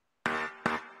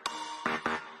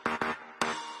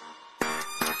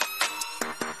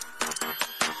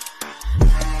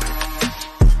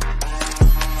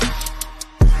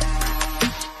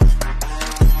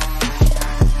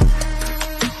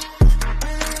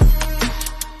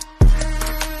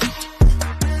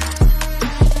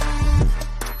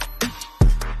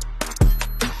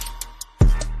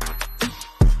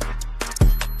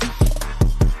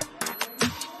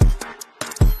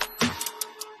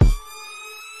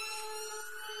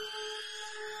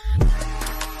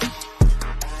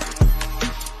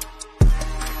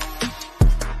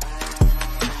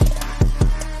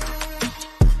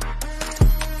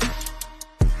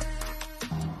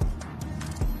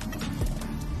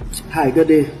 Hi, good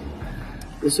day.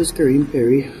 This is Kareem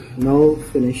Perry. Now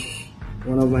finished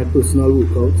one of my personal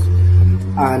workouts,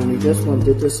 and I just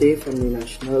wanted to say from the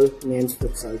national men's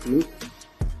futsal team,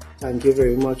 thank you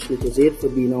very much, Lucozade, for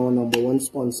being our #1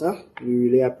 sponsor. We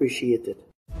really appreciate it.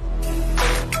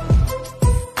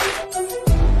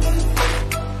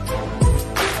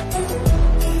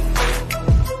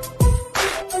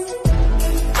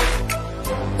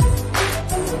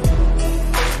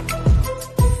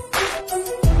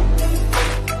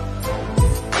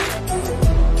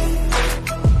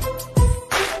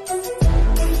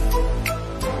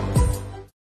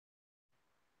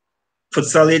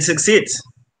 Futsal 868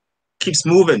 keeps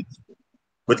moving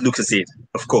with Lucozade,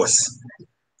 of course.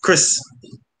 Kris,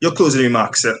 your closing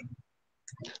remarks, sir.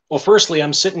 Well, firstly,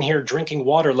 I'm sitting here drinking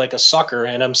water like a sucker,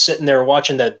 and I'm sitting there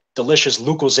watching that delicious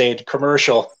Lucozade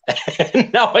commercial.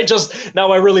 And now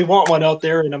I really want one out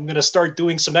there, and I'm going to start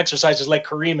doing some exercises like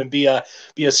Kareem and be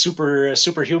a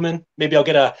superhuman. Maybe I'll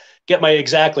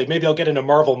maybe I'll get in a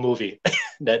Marvel movie.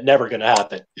 That never going to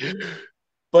happen.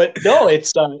 But no,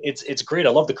 it's great. I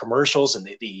love the commercials and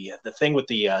the thing with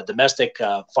the domestic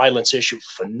violence issue.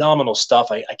 Phenomenal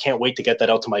stuff. I can't wait to get that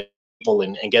out to my people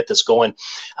and get this going.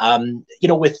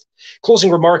 With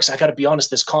closing remarks, I got to be honest,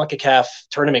 this CONCACAF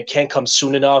tournament can't come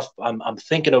soon enough. I'm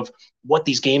thinking of what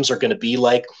these games are going to be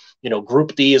like.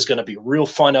 Group D is going to be real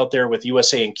fun out there with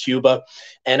USA and Cuba.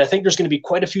 And I think there's going to be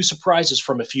quite a few surprises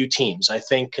from a few teams. I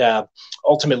think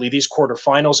ultimately these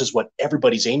quarterfinals is what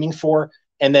everybody's aiming for.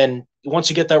 And then once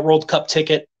you get that World Cup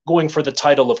ticket, going for the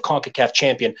title of CONCACAF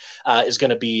champion is going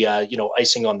to be,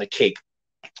 icing on the cake.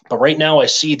 But right now I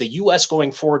see the U.S.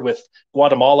 going forward with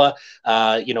Guatemala,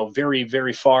 very,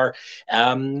 very far.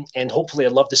 And hopefully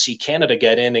I'd love to see Canada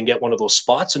get in and get one of those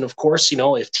spots. And of course,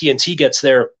 if TNT gets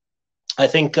there, I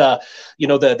think, the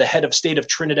head of state of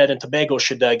Trinidad and Tobago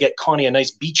should get Connie a nice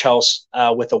beach house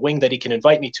with a wing that he can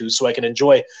invite me to so I can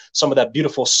enjoy some of that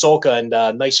beautiful soca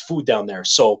and nice food down there.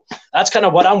 So that's kind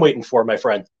of what I'm waiting for, my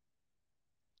friend.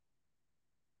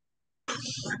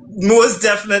 Most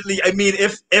definitely. I mean,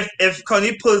 if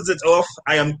Connie pulls it off,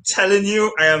 I am telling you,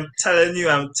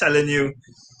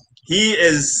 he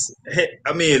is,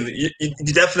 I mean,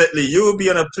 you will be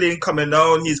on a plane coming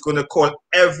down. He's going to call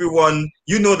everyone.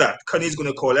 You know that. Connie's going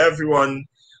to call everyone.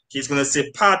 He's going to say,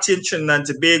 party in Trinidad and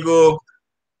Tobago.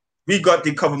 We got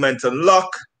the government on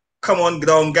lock. Come on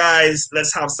down, guys.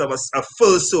 Let's have a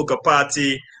full soca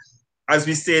party. As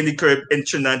we say in the Caribbean, in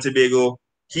Trinidad and Tobago,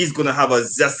 he's going to have a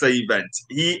Zesta event.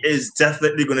 He is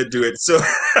definitely going to do it. So,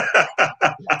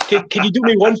 can you do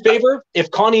me one favor? If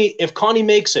Connie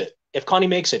makes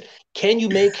it, can you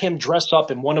make him dress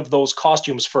up in one of those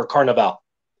costumes for Carnival?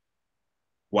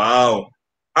 Wow.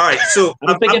 All right. So I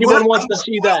don't think anyone wants to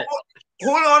see that.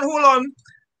 Hold on.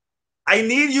 I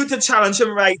need you to challenge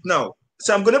him right now.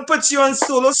 So I'm going to put you on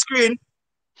solo screen,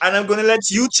 and I'm going to let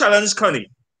you challenge Connie.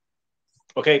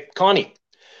 Okay, Connie,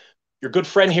 your good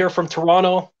friend here from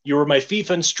Toronto. You were my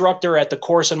FIFA instructor at the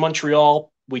course in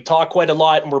Montreal. We talk quite a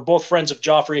lot, and we're both friends of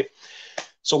Joffrey.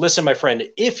 So listen, my friend,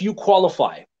 if you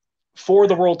qualify for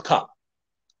the World Cup,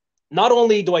 not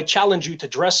only do I challenge you to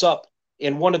dress up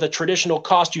in one of the traditional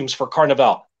costumes for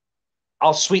Carnival,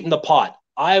 I'll sweeten the pot.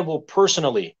 I will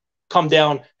personally come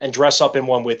down and dress up in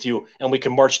one with you, and we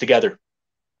can march together.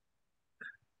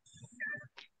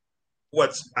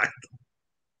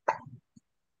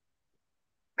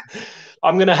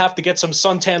 I'm going to have to get some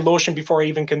suntan lotion before I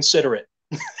even consider it.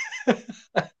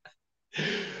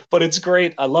 But it's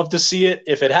great. I love to see it.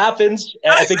 If it happens,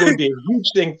 I think it would be a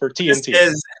huge thing for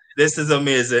TNT. This is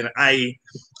amazing.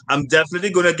 I'm definitely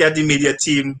going to get the media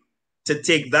team to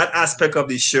take that aspect of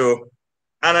the show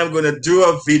and I'm going to do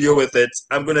a video with it.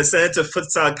 I'm going to send it to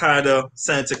Futsal Canada,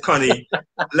 send it to Connie.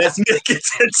 Let's make it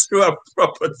into a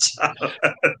proper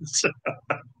challenge.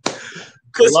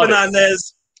 Kris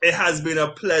Fernandes, it has been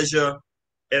a pleasure.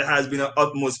 It has been an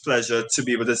utmost pleasure to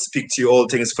be able to speak to you all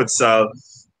things futsal.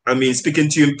 I mean, speaking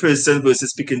to you in person versus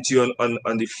speaking to you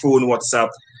on the phone, WhatsApp.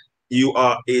 You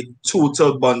are a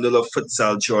total bundle of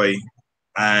futsal joy.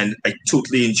 And I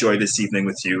totally enjoyed this evening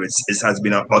with you. It has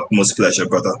been an utmost pleasure,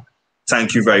 brother.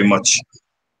 Thank you very much.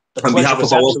 The pleasure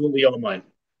was absolutely all mine.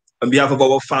 On behalf of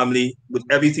our family, with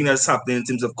everything that's happening in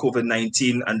terms of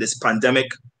COVID-19 and this pandemic,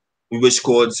 we wish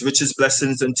God's richest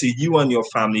blessings unto you and your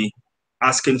family,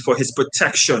 asking for his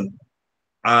protection,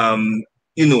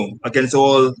 against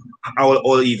all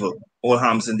evil, all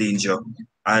harms and danger.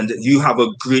 And you have a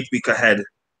great week ahead.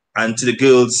 And to the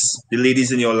girls, the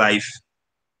ladies in your life,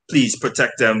 please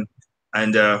protect them.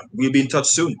 And we'll be in touch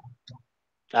soon.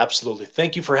 Absolutely.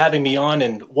 Thank you for having me on,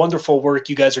 and wonderful work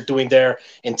you guys are doing there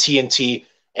in TNT.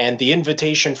 And the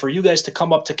invitation for you guys to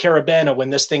come up to Carabana when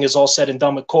this thing is all said and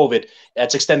done with COVID,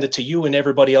 that's extended to you and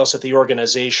everybody else at the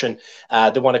organization.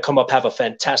 They want to come up, have a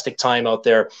fantastic time out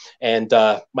there. And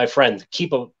my friend,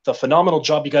 keep the phenomenal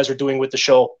job you guys are doing with the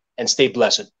show, and stay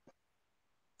blessed.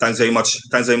 Thanks very much.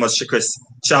 Thanks very much, Kris.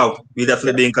 Ciao. We'll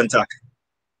definitely be in contact.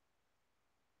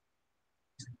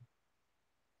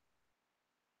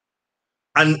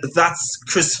 And that's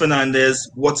Kris Fernandes.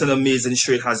 What an amazing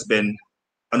show it has been.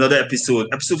 Another episode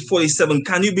 47.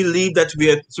 Can you believe that we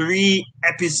are 3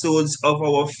 episodes of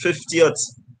our 50th?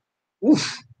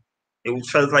 Oof. It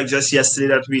felt like just yesterday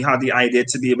that we had the idea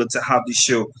to be able to have the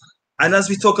show. And as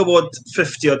we talk about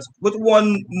 50th, with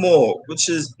one more, which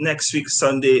is next week,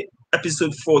 Sunday,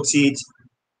 episode 48,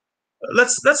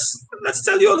 let's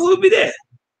tell you all who will be there.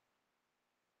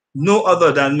 No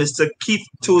other than Mr. Keith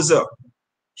Tozer.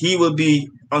 He will be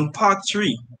on part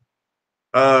 3.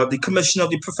 The commissioner of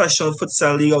the Professional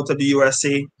Futsal League out of the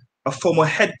USA, a former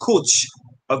head coach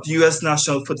of the US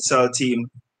national futsal team,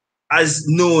 as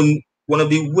known, one of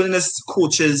the winningest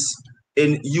coaches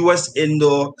in US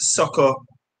indoor soccer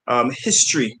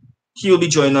history. He will be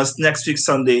joining us next week,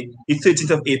 Sunday, the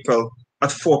 13th of April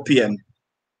at 4 p.m.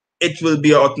 It will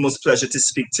be our utmost pleasure to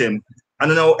speak to him.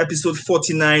 And in our episode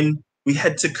 49, we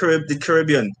head to the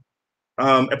Caribbean.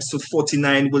 Episode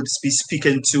 49, we'll be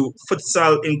speaking to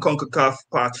Futsal in CONCACAF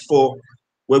Part 4,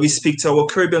 where we speak to our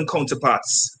Caribbean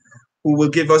counterparts who will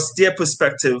give us their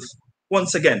perspective,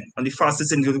 once again, on the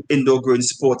fastest indoor growing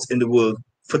sports in the world,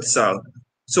 futsal.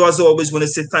 So as always, I want to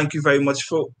say thank you very much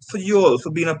for you all,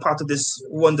 for being a part of this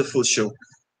wonderful show.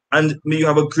 And may you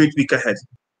have a great week ahead.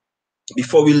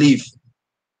 Before we leave,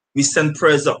 we send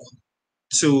prayers up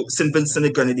to St. Vincent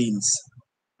and Grenadines.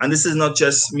 And this is not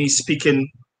just me speaking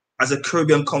as a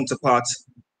Caribbean counterpart,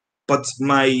 but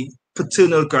my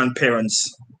paternal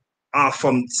grandparents are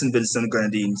from St. Vincent and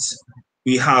Grenadines.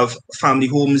 We have family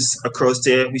homes across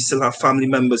there. We still have family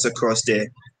members across there.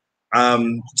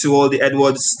 To all the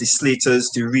Edwards, the Slaters,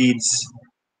 the Reeds,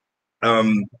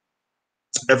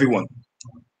 everyone,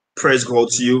 praise God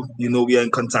to you. You know we are in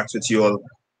contact with you all,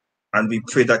 and we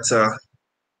pray that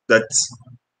that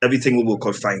everything will work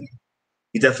out fine.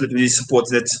 We definitely be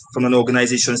supporting it from an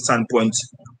organization standpoint.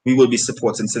 We will be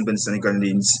supporting St. Vincent and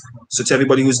Grenadines. So to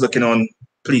everybody who's looking on,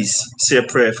 please say a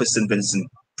prayer for St. Vincent.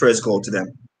 Praise God to them.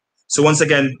 So once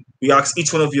again, we ask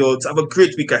each one of you all to have a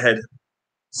great week ahead.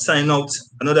 Signing out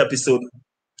another episode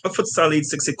of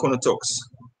Futsal868 Corner Talks.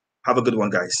 Have a good one,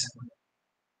 guys.